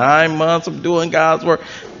 I'm 9 months, I'm doing God's work.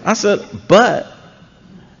 I said, but,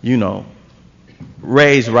 you know,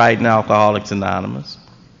 raised right in Alcoholics Anonymous.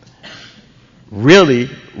 Really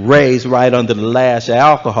raised right under the lash of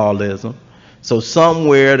alcoholism. So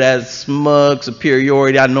somewhere that smug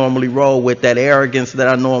superiority I normally roll with, that arrogance that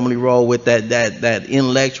I normally roll with, that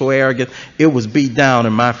intellectual arrogance, it was beat down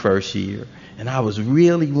in my first year. And I was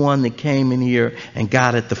really one that came in here and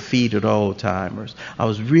got at the feet of the old timers. I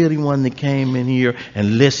was really one that came in here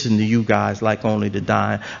and listened to you guys like only the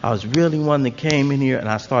dying. I was really one that came in here and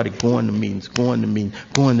I started going to meetings.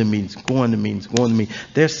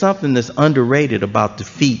 There's something that's underrated about the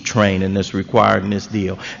feet training that's required in this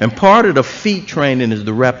deal. And part of the feet training is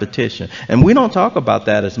the repetition. And we don't talk about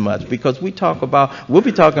that as much because we'll be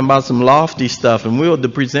talking about some lofty stuff, and the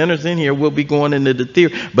presenters in here will be going into the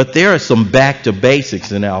theory. But there are some back to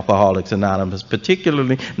basics in Alcoholics Anonymous,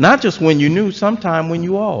 particularly not just when you knew, sometime when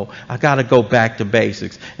you old. I got to go back to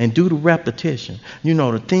basics and do the repetition. You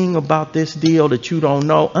know, the thing about this deal that you don't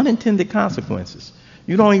know, unintended consequences.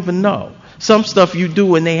 You don't even know. Some stuff you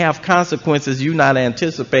do and they have consequences you're not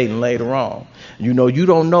anticipating later on. You know, you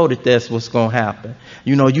don't know that that's what's going to happen.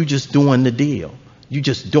 You know, you just doing the deal. You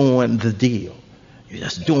just doing the deal. You're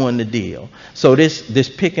just doing the deal. So this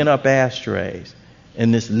picking up ashtrays,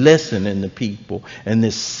 and this listening to people, and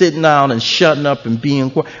this sitting down and shutting up and being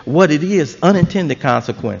quiet, what it is, unintended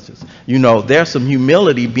consequences. You know, there's some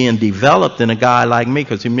humility being developed in a guy like me,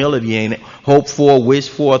 because humility ain't hoped for, wished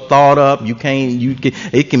for, thought up.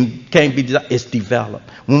 It's developed.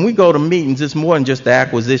 When we go to meetings, it's more than just the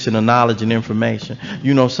acquisition of knowledge and information.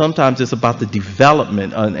 You know, sometimes it's about the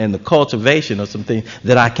development and the cultivation of some things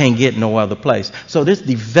that I can't get no other place. So this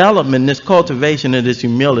development, this cultivation of this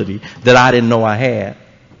humility that I didn't know I had,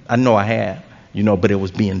 you know, but it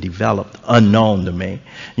was being developed unknown to me.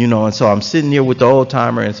 You know, and so I'm sitting here with the old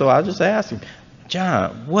timer, and so I just asked him,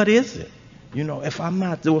 John, what is it? You know, if I'm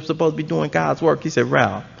not supposed to be doing God's work. He said,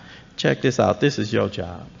 Ralph, check this out. This is your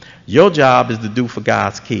job. Your job is to do for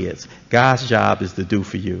God's kids. God's job is to do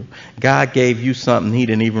for you. God gave you something he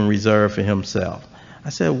didn't even reserve for himself. I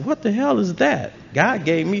said, what the hell is that? God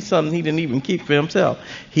gave me something he didn't even keep for himself.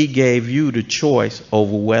 He gave you the choice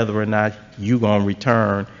over whether or not you're going to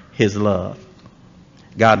return his love.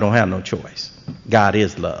 God don't have no choice. God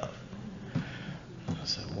is love. I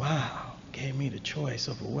said, wow, gave me the choice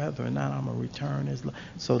over whether or not I'm going to return his love.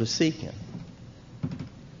 So the seeking.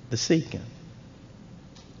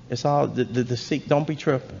 It's all the seek. Don't be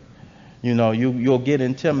tripping. You know, you'll get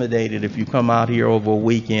intimidated if you come out here over a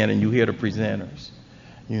weekend and you hear the presenters.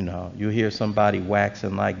 You know, you hear somebody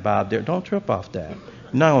waxing like Bob Dylan. Don't trip off that.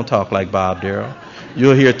 You're not gonna talk like Bob Dylan.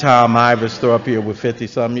 You'll hear Tom Ivers throw up here with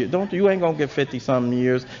 50-something years. You ain't gonna get 50-something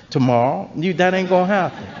years tomorrow. That ain't gonna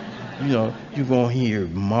happen. You know, you're gonna hear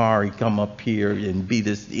Mari come up here and be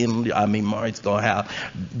this. Mari's gonna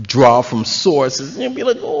draw from sources and be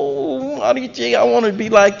like, oh, Marty G, I want to be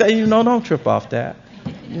like that. You know, don't trip off that.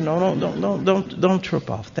 You know, don't trip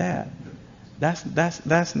off that. That's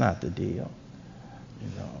not the deal. You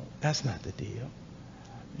know, that's not the deal.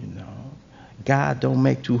 You know, God don't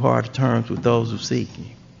make too hard terms with those who seek Him.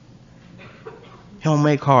 He don't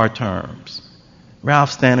make hard terms.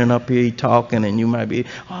 Ralph standing up here talking, and you might be,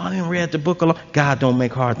 I didn't read the book alone. God don't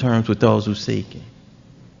make hard terms with those who seek Him.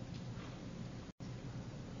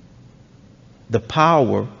 The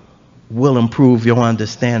power will improve your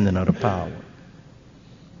understanding of the power.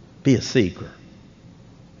 Be a seeker.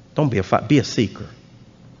 Don't be be a seeker.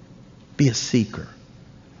 Be a seeker.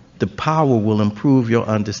 The power will improve your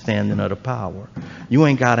understanding of the power. You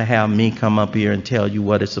ain't got to have me come up here and tell you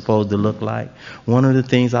what it's supposed to look like. One of the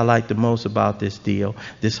things I like the most about this deal,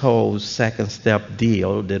 this whole second step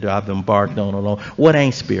deal that I've embarked on alone, what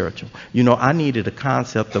ain't spiritual? You know, I needed a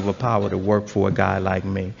concept of a power to work for a guy like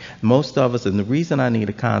me. Most of us, and the reason I need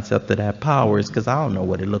a concept of that power is because I don't know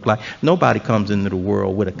what it looked like. Nobody comes into the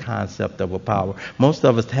world with a concept of a power. Most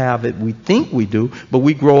of us have it, we think we do, but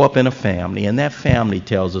we grow up in a family, and that family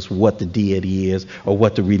tells us what the deity is or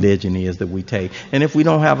what the religion is that we take. And if we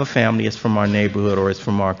don't have a family, it's from our neighborhood or it's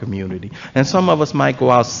from our community. And some of us might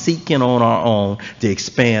go out seeking on our own to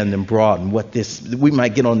expand and broaden we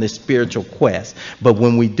might get on this spiritual quest. But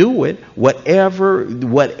when we do it, whatever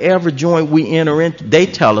joint we enter into, they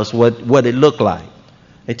tell us what it looked like.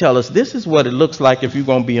 They tell us this is what it looks like if you're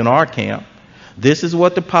going to be in our camp. This is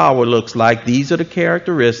what the power looks like. These are the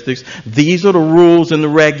characteristics. These are the rules and the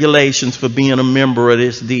regulations for being a member of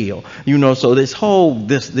this deal. You know, so this whole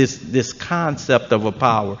this concept of a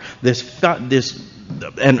power,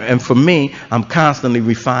 and for me, I'm constantly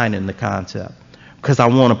refining the concept because I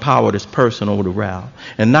want a power that's personal to Ralph.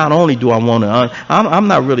 And not only do I want to, I'm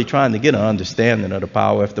not really trying to get an understanding of the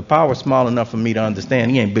power. If the power's small enough for me to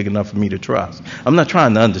understand, He ain't big enough for me to trust. I'm not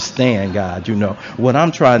trying to understand God, you know. What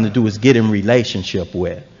I'm trying to do is get in relationship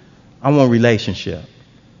with. I want relationship.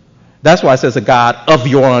 That's why it says a God of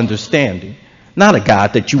your understanding. Not a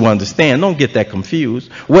God that you understand. Don't get that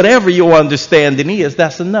confused. Whatever your understanding is,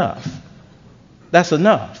 that's enough. That's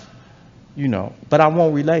enough. You know, but I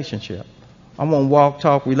want relationship. I want walk,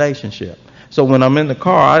 talk, relationship. So when I'm in the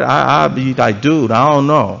car, I be like, dude, I don't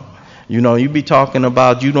know. You know, you be talking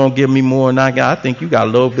about you don't give me more than I got. I think you got a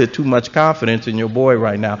little bit too much confidence in your boy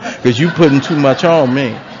right now because you putting too much on me.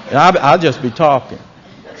 And I'll just be talking.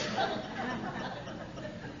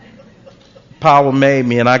 Power made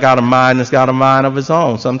me, and I got a mind that's got a mind of its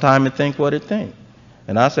own. Sometimes it think what it think.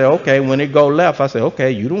 And I say, okay, when it go left, I say, okay,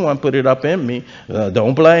 you don't want to put it up in me.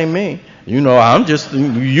 Don't blame me. You know,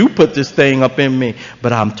 you put this thing up in me.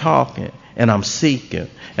 But I'm talking and I'm seeking.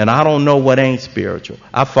 And I don't know what ain't spiritual.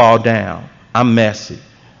 I fall down. I'm messy.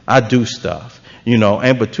 I do stuff. You know,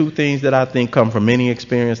 but two things that I think come from any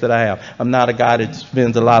experience that I have. I'm not a guy that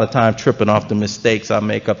spends a lot of time tripping off the mistakes I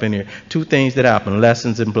make up in here. Two things that happen,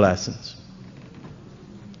 lessons and blessings.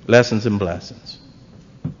 Lessons and blessings.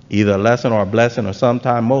 Either a lesson or a blessing, or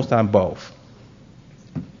most time both.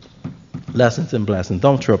 Lessons and blessings.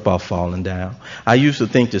 Don't trip off falling down. I used to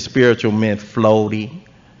think the spiritual meant floaty,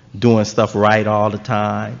 doing stuff right all the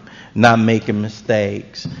time, not making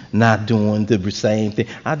mistakes, not doing the same thing.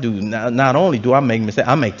 I do. Not only do I make mistakes,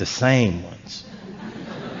 I make the same ones.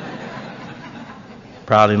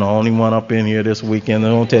 Probably the only one up in here this weekend that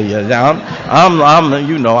don't tell you.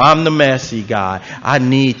 I'm the messy guy. I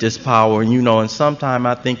need this power, and sometimes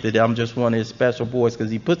I think that I'm just one of his special boys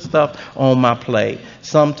because he puts stuff on my plate.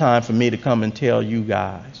 Sometime for me to come and tell you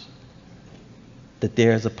guys that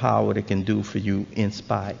there's a power that can do for you in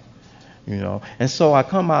spite, And so I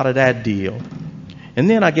come out of that deal. And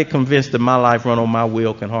then I get convinced that my life run on my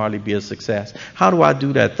will can hardly be a success. How do I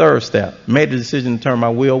do that? Third step. Made the decision to turn my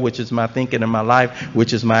will, which is my thinking and my life,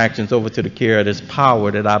 which is my actions, over to the care of this power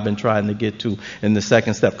that I've been trying to get to in the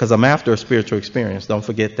second step. Because I'm after a spiritual experience. Don't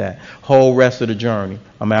forget that. Whole rest of the journey,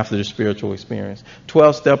 I'm after the spiritual experience.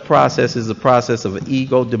 12-step process is a process of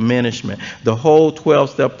ego diminishment. The whole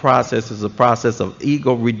 12-step process is a process of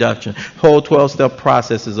ego reduction. Whole 12-step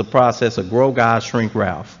process is a process of grow God, shrink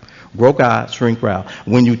Ralph. Grow God, shrink Ralph.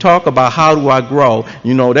 When you talk about how do I grow,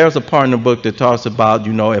 there's a part in the book that talks about,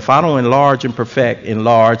 if I don't enlarge and perfect,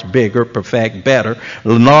 enlarge, bigger, perfect, better,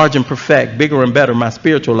 enlarge and perfect, bigger and better my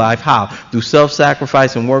spiritual life, how? Through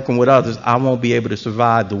self-sacrifice and working with others, I won't be able to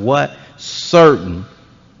survive the what? Certain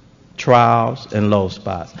trials, and low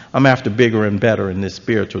spots. I'm after bigger and better in this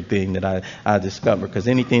spiritual thing that I discovered, because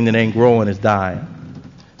anything that ain't growing is dying.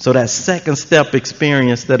 So that second step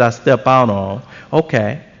experience that I step out on,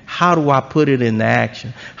 okay, how do I put it into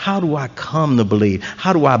action? How do I come to believe?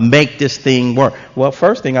 How do I make this thing work? Well,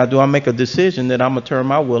 first thing I do, I make a decision that I'm going to turn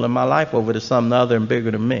my will and my life over to something other and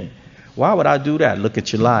bigger than me. Why would I do that? Look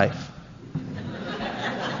at your life.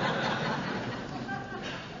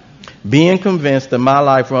 Being convinced that my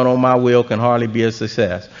life run on my will can hardly be a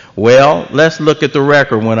success. Well, let's look at the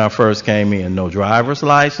record when I first came in. No driver's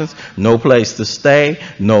license, no place to stay,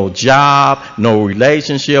 no job, no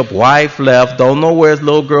relationship, wife left, don't know where his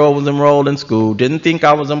little girl was enrolled in school, didn't think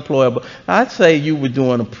I was employable. I'd say you were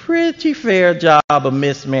doing a pretty fair job of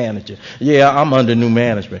mismanaging. Yeah, I'm under new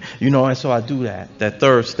management. And so I do that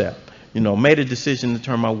third step. Made a decision to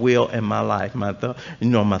turn my will and my life, my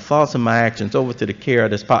thoughts and my actions over to the care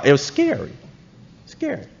of this power. It was scary.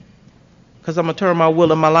 Scary. Because I'm going to turn my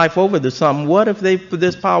will and my life over to something. What if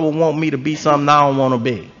this power want me to be something I don't want to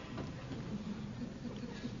be?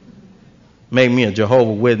 Make me a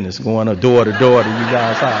Jehovah's Witness going door to door to you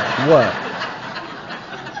guys' house. What?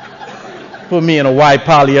 Put me in a white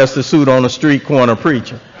polyester suit on a street corner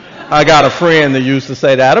preaching. I got a friend that used to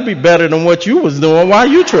say, that'll be better than what you was doing. Why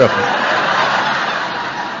you tripping?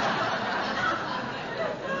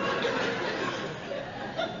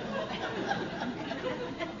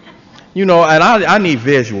 And I need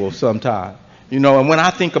visuals sometimes. And when I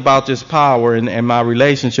think about this power and my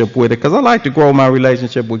relationship with it, because I like to grow my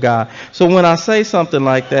relationship with God. So when I say something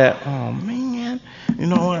like that, oh man,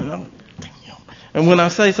 and when I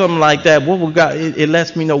say something like that, what will God? It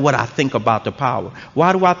lets me know what I think about the power.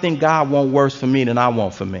 Why do I think God want worse for me than I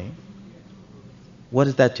want for me? What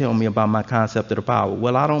does that tell me about my concept of the power?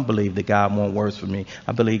 Well, I don't believe that God wants worse for me.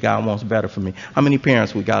 I believe God wants better for me. How many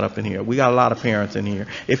parents we got up in here? We got a lot of parents in here.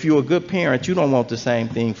 If you're a good parent, you don't want the same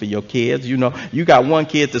thing for your kids. You got one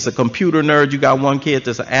kid that's a computer nerd. You got one kid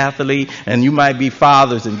that's an athlete. And you might be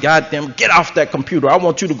fathers and goddamn, get off that computer. I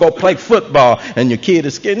want you to go play football. And your kid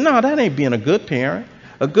is scared. No, that ain't being a good parent.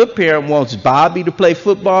 A good parent wants Bobby to play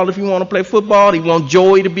football if you want to play football. He wants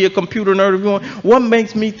Joey to be a computer nerd if you want. What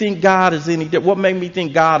makes me think God is any different? What makes me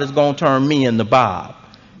think God is going to turn me into Bob?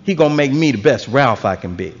 He going to make me the best Ralph I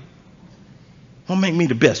can be. Going to make me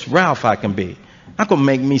the best Ralph I can be. Not going to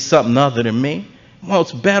make me something other than me.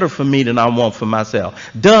 Wants better for me than I want for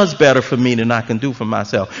myself. Does better for me than I can do for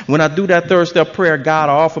myself. When I do that third step prayer, God,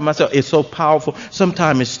 I offer myself. It's so powerful.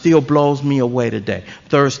 Sometimes it still blows me away today.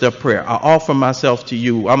 Third step prayer. I offer myself to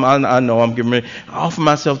you. I know I'm getting ready. I offer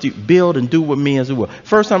myself to you. Build and do with me as it will.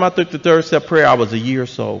 First time I took the third step prayer, I was a year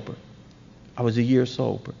sober.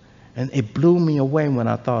 And it blew me away when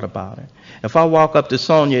I thought about it. If I walk up to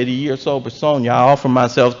Sonia, the year sober Sonia, I offer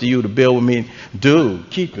myself to you to build with me. Dude,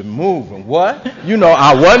 keep it moving. What?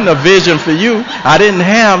 I wasn't a vision for you. I didn't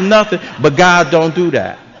have nothing. But God don't do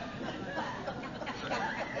that.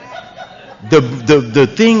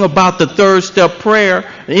 The thing about the third step prayer,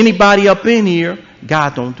 anybody up in here,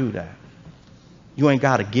 God don't do that. You ain't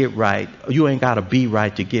got to get right. You ain't got to be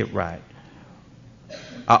right to get right.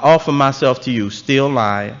 I offer myself to you, still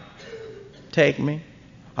lying. Take me.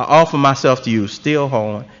 I offer myself to you, still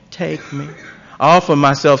holding. Take me. I offer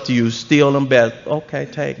myself to you, still in bed. Okay,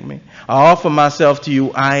 take me. I offer myself to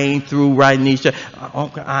you, I ain't through writing these.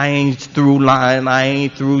 Okay, I ain't through lying. I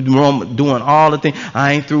ain't through doing all the things.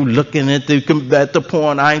 I ain't through looking at the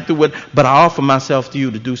porn. I ain't through it. But I offer myself to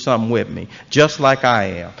you to do something with me, just like I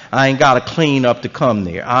am. I ain't got to clean up to come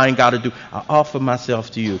there. I offer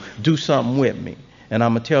myself to you. Do something with me. And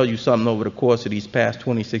I'm going to tell you something over the course of these past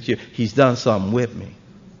 26 years. He's done something with me.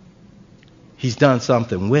 He's done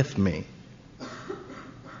something with me.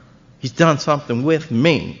 He's done something with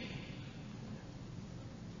me.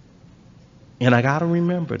 And I got to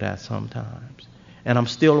remember that sometimes. And I'm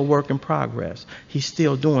still a work in progress. He's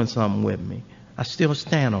still doing something with me. I still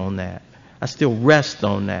stand on that. I still rest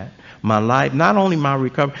on that. My life, not only my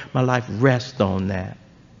recovery, my life rests on that.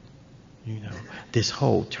 This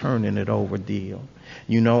whole turning it over deal.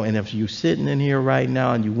 And if you're sitting in here right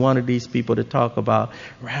now and you wanted these people to talk about,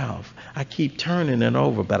 Ralph, I keep turning it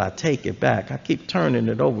over, but I take it back. I keep turning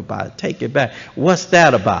it over, but I take it back. What's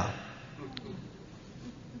that about?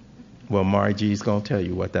 Well, Mari G's going to tell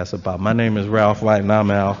you what that's about. My name is Ralph White, and I'm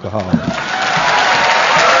an alcoholic.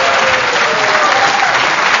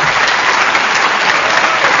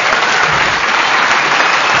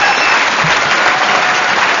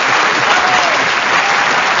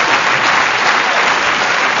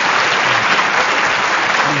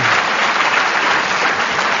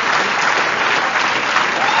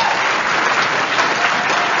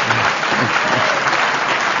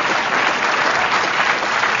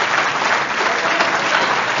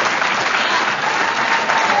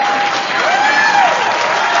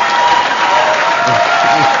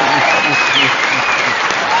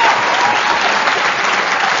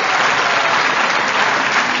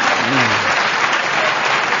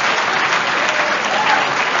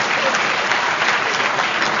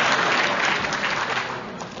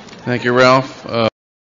 Thank you, Ralph.